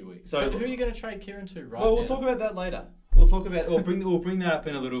after a few weeks. So but who are you going to trade Kieran to right now? Well, we'll talk about that later. We'll bring that up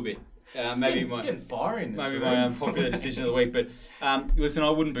in a little bit. It's getting fiery in this maybe room. my unpopular decision of the week. But listen, I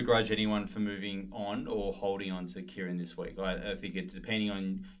wouldn't begrudge anyone for moving on or holding on to Kieran this week. I think it's depending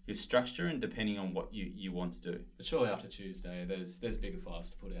on your structure and depending on what you want to do. But surely after Tuesday, there's bigger fires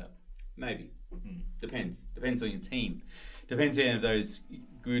to put out. Maybe. Depends on your team. Depends on those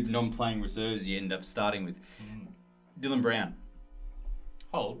good non-playing reserves you end up starting with. Dylan Brown.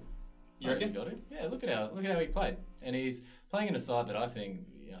 Hold. You reckon? Got it. Yeah, look at how he played. And he's playing in a side that I think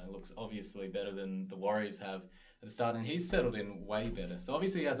looks obviously better than the Warriors have at the start, and he's settled in way better. So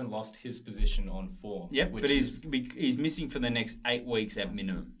obviously he hasn't lost his position on form. Yep, but he's missing for the next 8 weeks at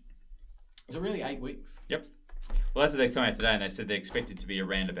minimum. Is it really 8 weeks? Yep. Well, that's what they've come out today, and they said they're expected to be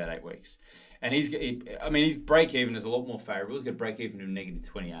around about 8 weeks. And his break even is a lot more favourable. He's got a break even of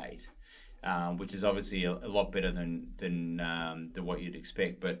 -28, which is obviously a lot better than what you'd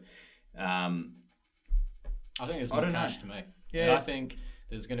expect. But I think there's more cash to make. Yeah, and I think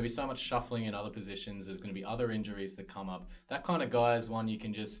there's going to be so much shuffling in other positions. There's going to be other injuries that come up. That kind of guy is one you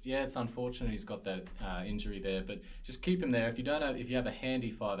can just, it's unfortunate he's got that injury there, but just keep him there. If you have a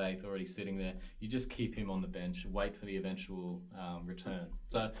handy 5'8" already sitting there, you just keep him on the bench, wait for the eventual return.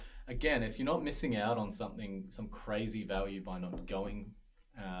 So again, if you're not missing out on some crazy value by not going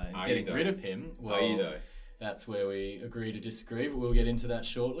and getting rid of him, that's where we agree to disagree, but we'll get into that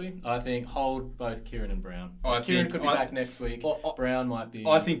shortly. I think hold both Kieran and Brown. Kieran could be back next week. Brown might be.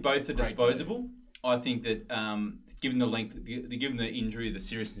 I think both are disposable. I think that given the length, given the injury, the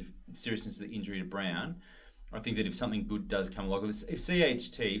seriousness of the injury to Brown, I think that if something good does come along, if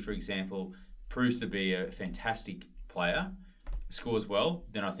CHT, for example, proves to be a fantastic player, scores well,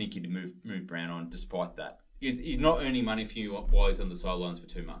 then I think you'd move Brown on despite that. He's not earning money for you while he's on the sidelines for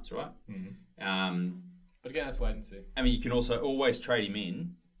 2 months, right? Mm-hmm. But again, let's wait and see. I mean, you can also always trade him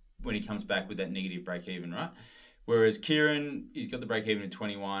in when he comes back with that negative break-even, right? Whereas Kieran, he's got the break-even at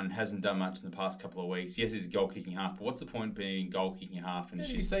 21, hasn't done much in the past couple of weeks. Yes, he's a goal-kicking half, but what's the point being goal-kicking half and a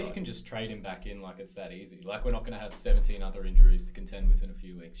shit side? You can just trade him back in like it's that easy. Like we're not going to have 17 other injuries to contend with in a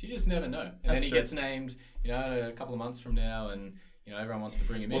few weeks. You just never know. And then he gets named, a couple of months from now, and everyone wants to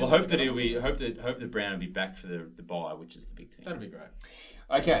bring him in. Well, I hope that Brown will be back for the bye, which is the big thing. That'd be great.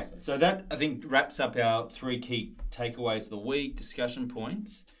 Okay, so that, I think, wraps up our 3 key takeaways of the week, discussion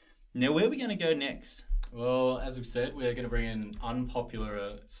points. Now, where are we going to go next? Well, as we've said, we're going to bring in an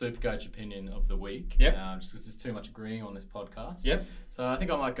unpopular Supercoach opinion of the week. Yep. Just because there's too much agreeing on this podcast. Yep. So I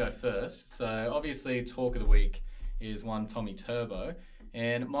think I might go first. So obviously, talk of the week is one Tommy Turbo.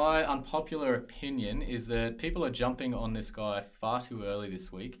 And my unpopular opinion is that people are jumping on this guy far too early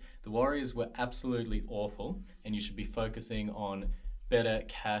this week. The Warriors were absolutely awful, and you should be focusing on better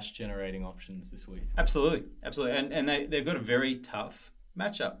cash-generating options this week. Absolutely. And they've got a very tough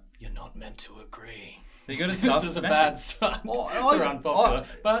matchup. You're not meant to agree. They got a tough. This is a matchup. bad start. They're unpopular.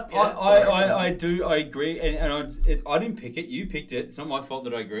 But yeah, I agree, and I didn't pick it. You picked it. It's not my fault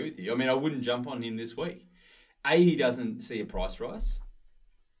that I agree with you. I mean, I wouldn't jump on him this week. He doesn't see a price rise.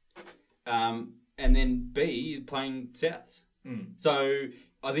 And then B, playing Souths. So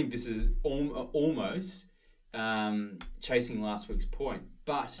I think this is almost chasing last week's point.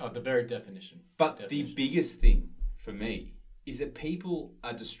 But the very definition. But the biggest thing for me is that people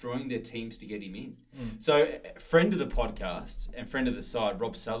are destroying their teams to get him in. So friend of the podcast and friend of the side,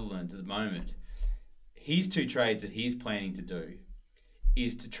 Rob Sutherland, at the moment, his two trades that he's planning to do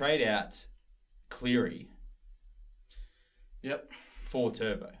is to trade out Cleary for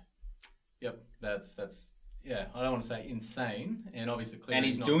Turbo. Yep, that's yeah. I don't want to say insane, and obviously Cleary. And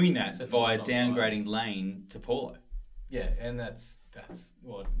he's doing that via downgrading Lane to Paulo. Yeah, and that's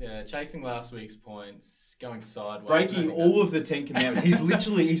what chasing last week's points, going sideways, breaking all of the 10 Commandments. He's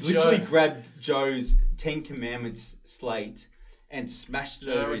literally grabbed Joe's 10 Commandments slate and smashed it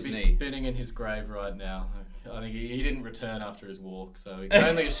over his knee. Joe would be spinning in his grave right now. I think he didn't return after his walk, so he can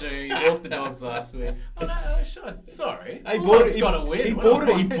only assume he walked the dogs last week. Oh no, sorry. He got a win. He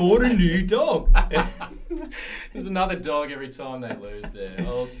bought a new dog. There's another dog every time they lose there.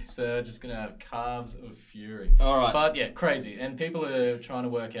 Old Sir just going to have calves of fury. All right. But yeah, crazy. And people are trying to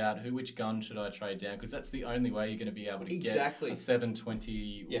work out which gun should I trade down, because that's the only way you're going to be able to get a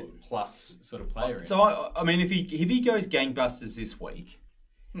 720 plus sort of player in. So, I mean, if he goes gangbusters this week,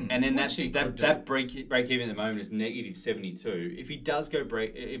 and then that break even at the moment is negative 72. If he does go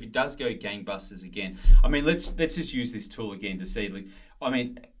gangbusters again, I mean, let's just use this tool again to see. Like, I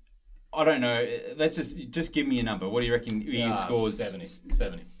mean, I don't know. Let's just give me a number. What do you reckon he scores?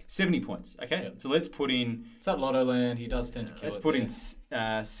 70 points. Okay, So let's put in. It's at Lotto Land. He does tend to kill. Let's put in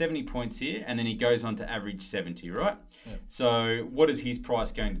 70 points here, and then he goes on to average 70. Right. Yep. So what is his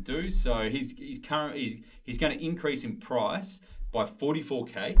price going to do? So he's going to increase in price by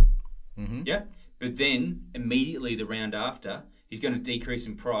 44k. Yeah. But then immediately the round after, he's going to decrease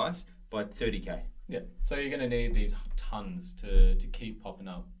in price by 30k. Yeah. So you're going to need these tons to keep popping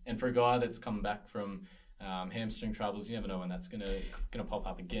up. And for a guy that's come back from hamstring troubles, you never know when that's going to pop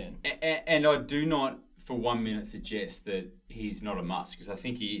up again. And I do not for 1 minute suggest that he's not a must, because I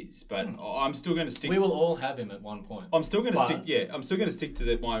think he is. But I'm still going to stick. We will all have him at one point. I'm still going to stick. Yeah, I'm still going to stick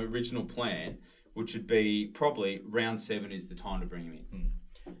to my original plan, which would be probably round 7 is the time to bring him in.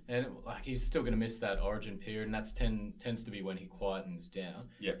 And he's still going to miss that origin period, and that's tends to be when he quietens down.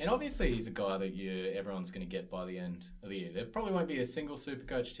 Yep. And obviously he's a guy that everyone's going to get by the end of the year. There probably won't be a single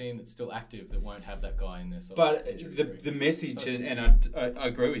Supercoach team that's still active that won't have that guy in there. But the message, and I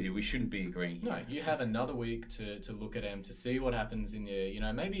agree with you, we shouldn't be agreeing. No, you have another week to look at him, to see what happens in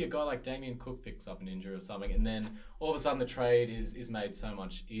your, maybe a guy like Damien Cook picks up an injury or something, and then all of a sudden the trade is made so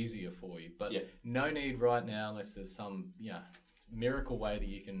much easier for you. But no need right now unless there's some, miracle way that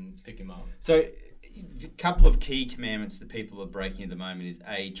you can pick him up. So a couple of key commandments that people are breaking at the moment is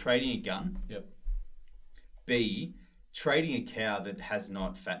A, trading a gun. Yep. B, trading a cow that has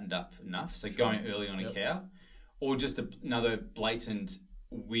not fattened up enough, so going early on a cow, or just another blatant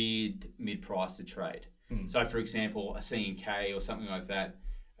weird mid-price to trade. So for example, a C&K or something like that,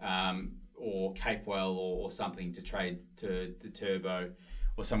 or Capewell or something to trade to Turbo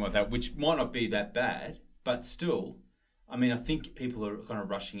or something like that, which might not be that bad, but still, I mean, I think people are kind of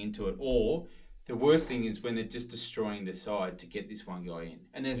rushing into it. Or the worst thing is when they're just destroying their side to get this one guy in.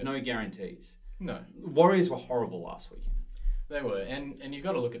 And there's no guarantees. No. Warriors were horrible last weekend. They were. And you've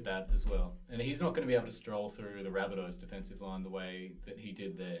got to look at that as well. And he's not going to be able to stroll through the Rabbitohs defensive line the way that he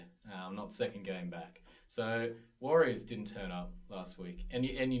did there. Not second game back. So Warriors didn't turn up last week. And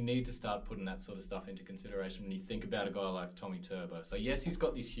you need to start putting that sort of stuff into consideration when you think about a guy like Tommy Turbo. So yes, he's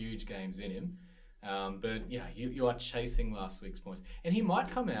got these huge games in him. But you are chasing last week's points, and he might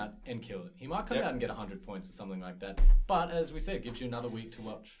come out and kill it. He might come out and get 100 points or something like that. But as we said, it gives you another week to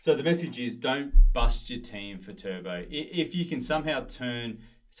watch. So the message is, don't bust your team for Turbo. If you can somehow turn,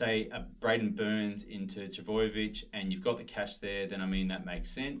 say, a Braden Burns into Trbojevic, and you've got the cash there, then I mean that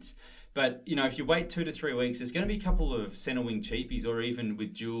makes sense. But if you wait 2 to 3 weeks, there's going to be a couple of centre wing cheapies, or even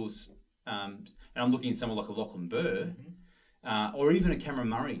with Jules. And I'm looking at someone like a Lachlan Burr. Or even a Cameron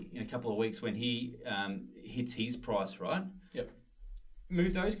Murray in a couple of weeks when he hits his price, right? Yep.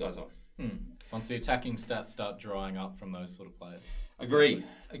 Move those guys on. Once the attacking stats start drying up from those sort of players. Agree.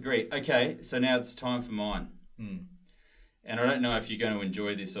 Okay, so now it's time for mine. And I don't know if you're going to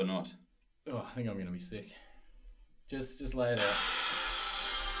enjoy this or not. Oh, I think I'm going to be sick. Just lay it out.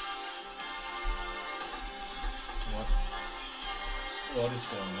 What is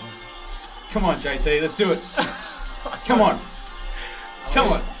going on? Come on, JT, let's do it. Come on.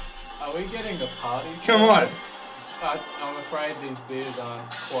 Come on. Are we getting the party? Come on. I'm afraid these beers aren't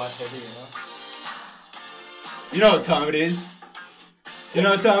quite heavy enough. You know what time it is? You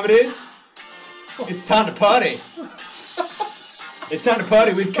know what time it is? It's time to party. It's time to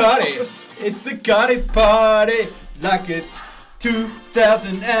party with Cardi. It's the Cardi party like it's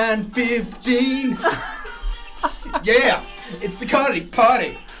 2015. Yeah, it's the Cardi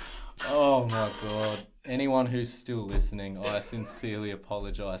party. Oh my God. Anyone who's still listening, I sincerely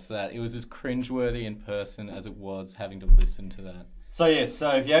apologise for that. It was as cringeworthy in person as it was having to listen to that. So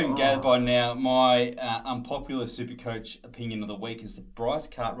if you haven't gathered by now, my unpopular Supercoach opinion of the week is that Bryce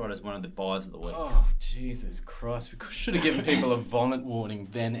Cartwright is one of the buys of the week. Oh, Jesus Christ. We should have given people a vomit warning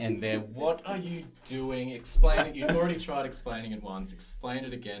then and there. What are you doing? Explain it. You've already tried explaining it once. Explain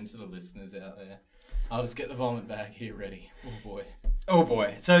it again to the listeners out there. I'll just get the vomit bag here ready. Oh, boy. Oh,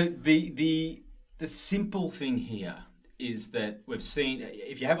 boy. So the simple thing here is that we've seen,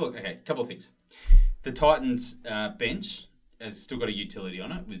 if you have a look, okay, a couple of things. The Titans bench has still got a utility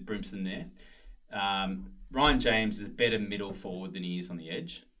on it with Brimson there. Ryan James is a better middle forward than he is on the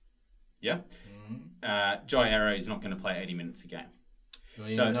edge. Yeah. Mm-hmm. Jai Arrow is not going to play 80 minutes a game.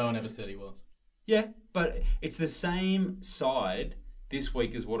 Well, so, no one ever said he was. Yeah, but it's the same side this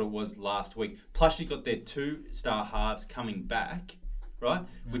week as what it was last week. Plus, you got their 2-star halves coming back, right?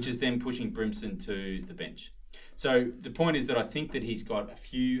 Mm-hmm. Which is then pushing Brimson to the bench. So the point is that I think that he's got a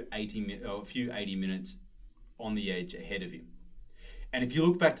few 80 minutes on the edge ahead of him. And if you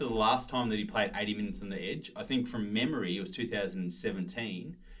look back to the last time that he played 80 minutes on the edge, I think from memory, it was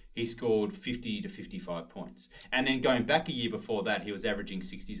 2017, he scored 50 to 55 points. And then going back a year before that, he was averaging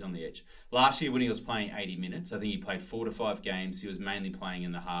 60s on the edge. Last year when he was playing 80 minutes, I think he played 4 to 5 games. He was mainly playing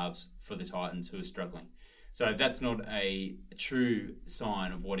in the halves for the Titans who are struggling. So that's not a true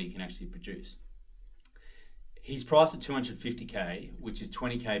sign of what he can actually produce. He's priced at $250K, which is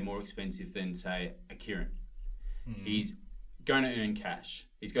 $20K more expensive than, say, a Kieran. Mm. He's going to earn cash.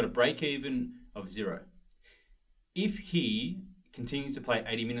 He's got a break-even of 0. If he continues to play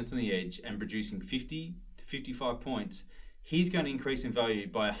 80 minutes on the edge and producing 50 to 55 points, he's going to increase in value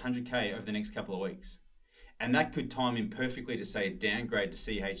by $100K over the next couple of weeks. And that could time him perfectly to, say, a downgrade to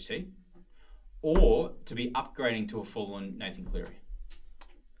CHT or to be upgrading to a full-on Nathan Cleary.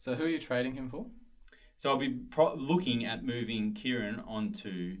 So who are you trading him for? So I'll be looking at moving Kieran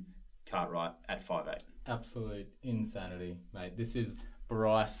onto Cartwright at 5'8". Absolute insanity, mate. This is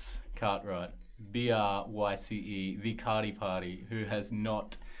Bryce Cartwright, BRYCE, the Cardi Party, who has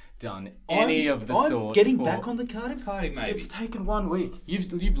not done any of the sort. I'm getting back on the Cardi Party, maybe. It's taken 1 week.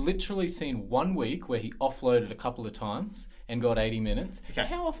 You've literally seen 1 week where he offloaded a couple of times and got 80 minutes. Okay.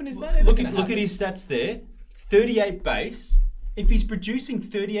 How often is that? Look at his stats there. 38 base. If he's producing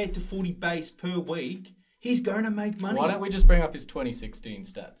 38 to 40 base per week, he's going to make money. Why don't we just bring up his 2016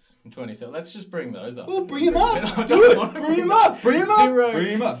 stats? Let's just bring those up. Well, bring him up. Do it. Bring him up. Bring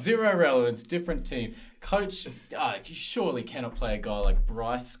him up. Zero relevance. Different team. Coach, you surely cannot play a guy like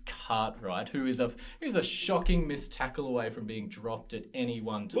Bryce Cartwright, who is a shocking missed tackle away from being dropped at any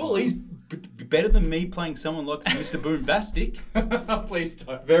one time. Well, he's better than me playing someone like Mr. Boombastic. Please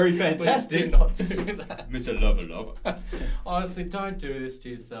don't. Very fantastic. Please do not do that. Mr. Lover. Honestly, don't do this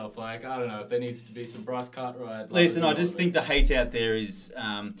to yourself. Like, I don't know, if there needs to be some Bryce Cartwright. Listen, I just think the hate out there is,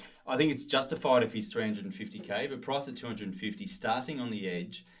 I think it's justified if he's 350K, but priced at 250, starting on the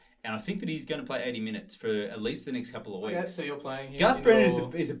edge. And I think that he's going to play 80 minutes for at least the next couple of weeks. Okay, so you're playing him. Garth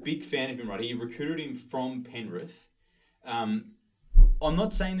Brennan is a big fan of him, right? He recruited him from Penrith. I'm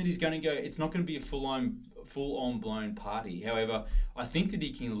not saying that he's going to go. It's not going to be a full-on blown party. However, I think that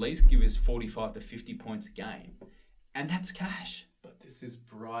he can at least give us 45 to 50 points a game, and that's cash. But this is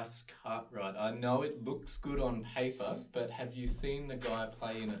Bryce Cartwright. I know it looks good on paper, but have you seen the guy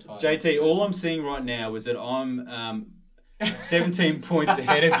play in a title? JT, all I'm seeing right now is that I'm 17 points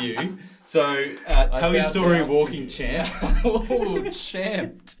ahead of you. So tell your story, walking champ. Oh,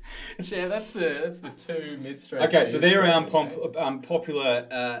 champ. That's the 2 mid-straight. Okay, so there are popular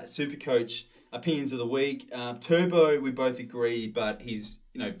Supercoach opinions of the week. Turbo, we both agree, but he's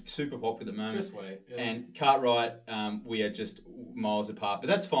super popular at the moment. Just wait. Yeah. And Cartwright, we are just miles apart, but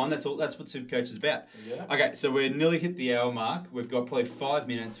that's fine. That's all. That's what Supercoach is about. Yeah. Okay, so we're nearly hit the hour mark. We've got probably 5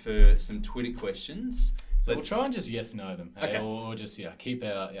 minutes for some Twitter questions. So we'll try and just yes-no them, okay? Or just keep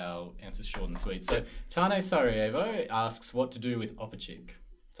our answers short and sweet. So Tane Sarajevo asks what to do with Opachik.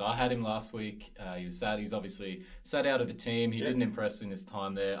 So I had him last week. He was sad. He's obviously sat out of the team. He didn't impress in his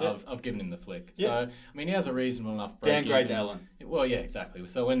time there. I've given him the flick. So, I mean, he has a reasonable enough break. Downgrade to Allen. Well, yeah, exactly.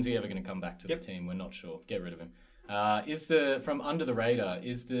 So when's he ever going to come back to the team? We're not sure. Get rid of him. From under the radar,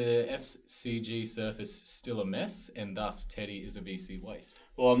 is the SCG surface still a mess and thus Teddy is a VC waste?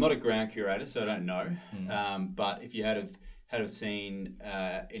 Well, I'm not a ground curator, so I don't know. But if you had seen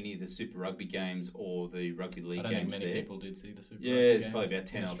any of the Super Rugby games or the Rugby League I don't games think many people did see the Super Rugby it's games probably about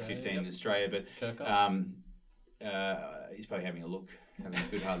 10 or 15 in Australia. But he's probably having a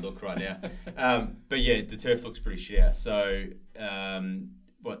good hard look right now. But yeah, the turf looks pretty shit. So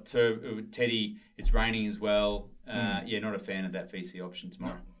Teddy, it's raining as well. Not a fan of that VC option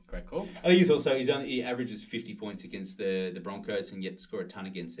tomorrow. No. Great call. I think he averages 50 points against the Broncos and yet score a ton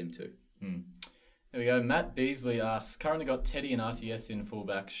against them too. There we go. Matt Beasley asks, currently got Teddy and RTS in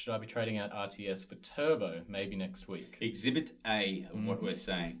fullback. Should I be trading out RTS for Turbo maybe next week? Exhibit A of what we're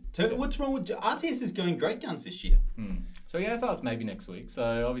saying. What's wrong with RTS is going great guns this year. So he has asked maybe next week.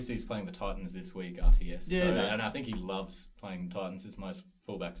 So obviously he's playing the Titans this week, RTS. Yeah, and I think he loves playing Titans as most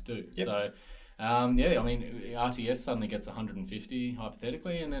fullbacks do. Yep. So I mean, RTS suddenly gets 150,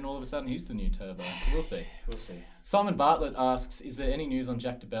 hypothetically, and then all of a sudden he's the new Turbo. So we'll see. Simon Bartlett asks, is there any news on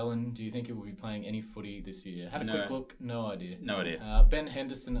Jack de Belin? Do you think he will be playing any footy this year? Had a quick look. No idea. Ben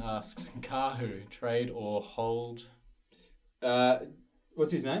Henderson asks, Kahu, trade or hold?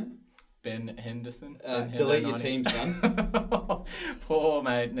 What's his name? Ben Henderson. Delete your team, son. Poor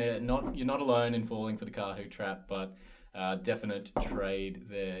mate. You're not alone in falling for the Kahu trap, but definite trade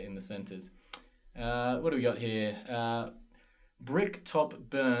there in the centres. What do we got here? Brick Top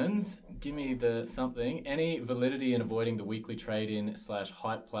Burns, give me the something. Any validity in avoiding the weekly trade-in /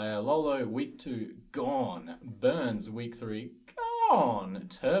 hype player? Lolo, week 2, gone. Burns, week 3, gone.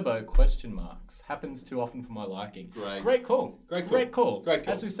 Turbo, ? Happens too often for my liking. Great call.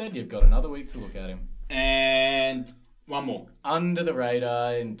 As we've said, you've got another week to look at him. And one more. Under the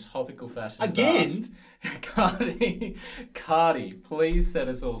radar in topical fashion. Again? Cardi, please set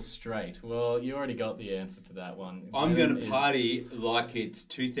us all straight. Well, you already got the answer to that one. I'm going to party like it's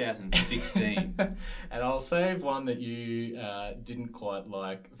 2016. And I'll save one that you didn't quite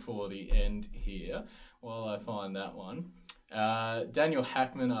like for the end here while I find that one. Daniel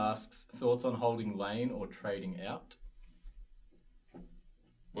Hackman asks, thoughts on holding Lane or trading out?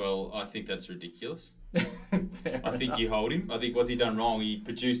 Well, I think that's ridiculous. I think you hold him. I think what's he done wrong? He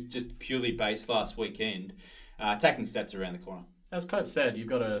produced just purely based last weekend. Attacking stats around the corner. As Cope said, you've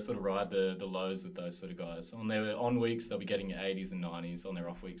got to sort of ride the lows with those sort of guys. On their on weeks, they'll be getting your 80s and 90s. On their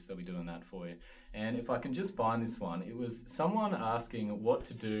off weeks, they'll be doing that for you. And if I can just find this one, it was someone asking what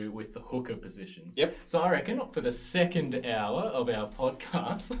to do with the hooker position. Yep. So I reckon for the second hour of our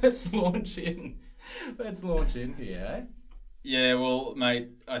podcast, let's launch in here, eh? Yeah, well, mate,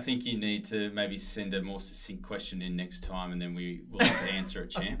 I think you need to maybe send a more succinct question in next time, and then we will have to answer it,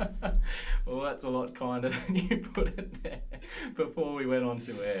 champ. Well, that's a lot kinder than you put it there before we went on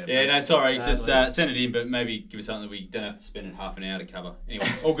to air. Yeah, no, sorry. Sadly. Just send it in, but maybe give us something that we don't have to spend half an hour to cover.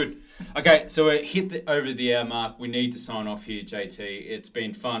 Anyway, all good. Okay, so we're over the hour mark. We need to sign off here, JT. It's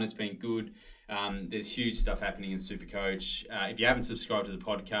been fun. It's been good. There's huge stuff happening in Supercoach. If you haven't subscribed to the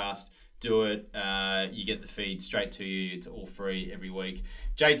podcast, do it. You get the feed straight to you. It's all free every week.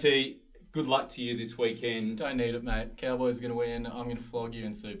 JT, good luck to you this weekend. Don't need it, mate. Cowboys are going to win. I'm going to flog you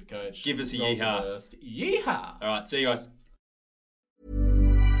in Supercoach. Give us a yeehaw. Yeehaw! All right, see you guys.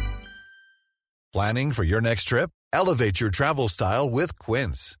 Planning for your next trip? Elevate your travel style with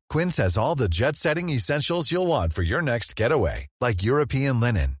Quince. Quince has all the jet-setting essentials you'll want for your next getaway, like European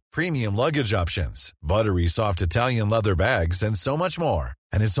linen, premium luggage options, buttery soft Italian leather bags, and so much more.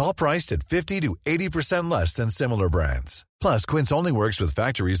 And it's all priced at 50 to 80% less than similar brands. Plus, Quince only works with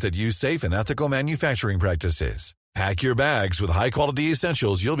factories that use safe and ethical manufacturing practices. Pack your bags with high-quality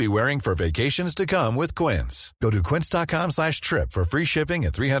essentials you'll be wearing for vacations to come with Quince. Go to quince.com/trip for free shipping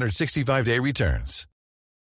and 365-day returns.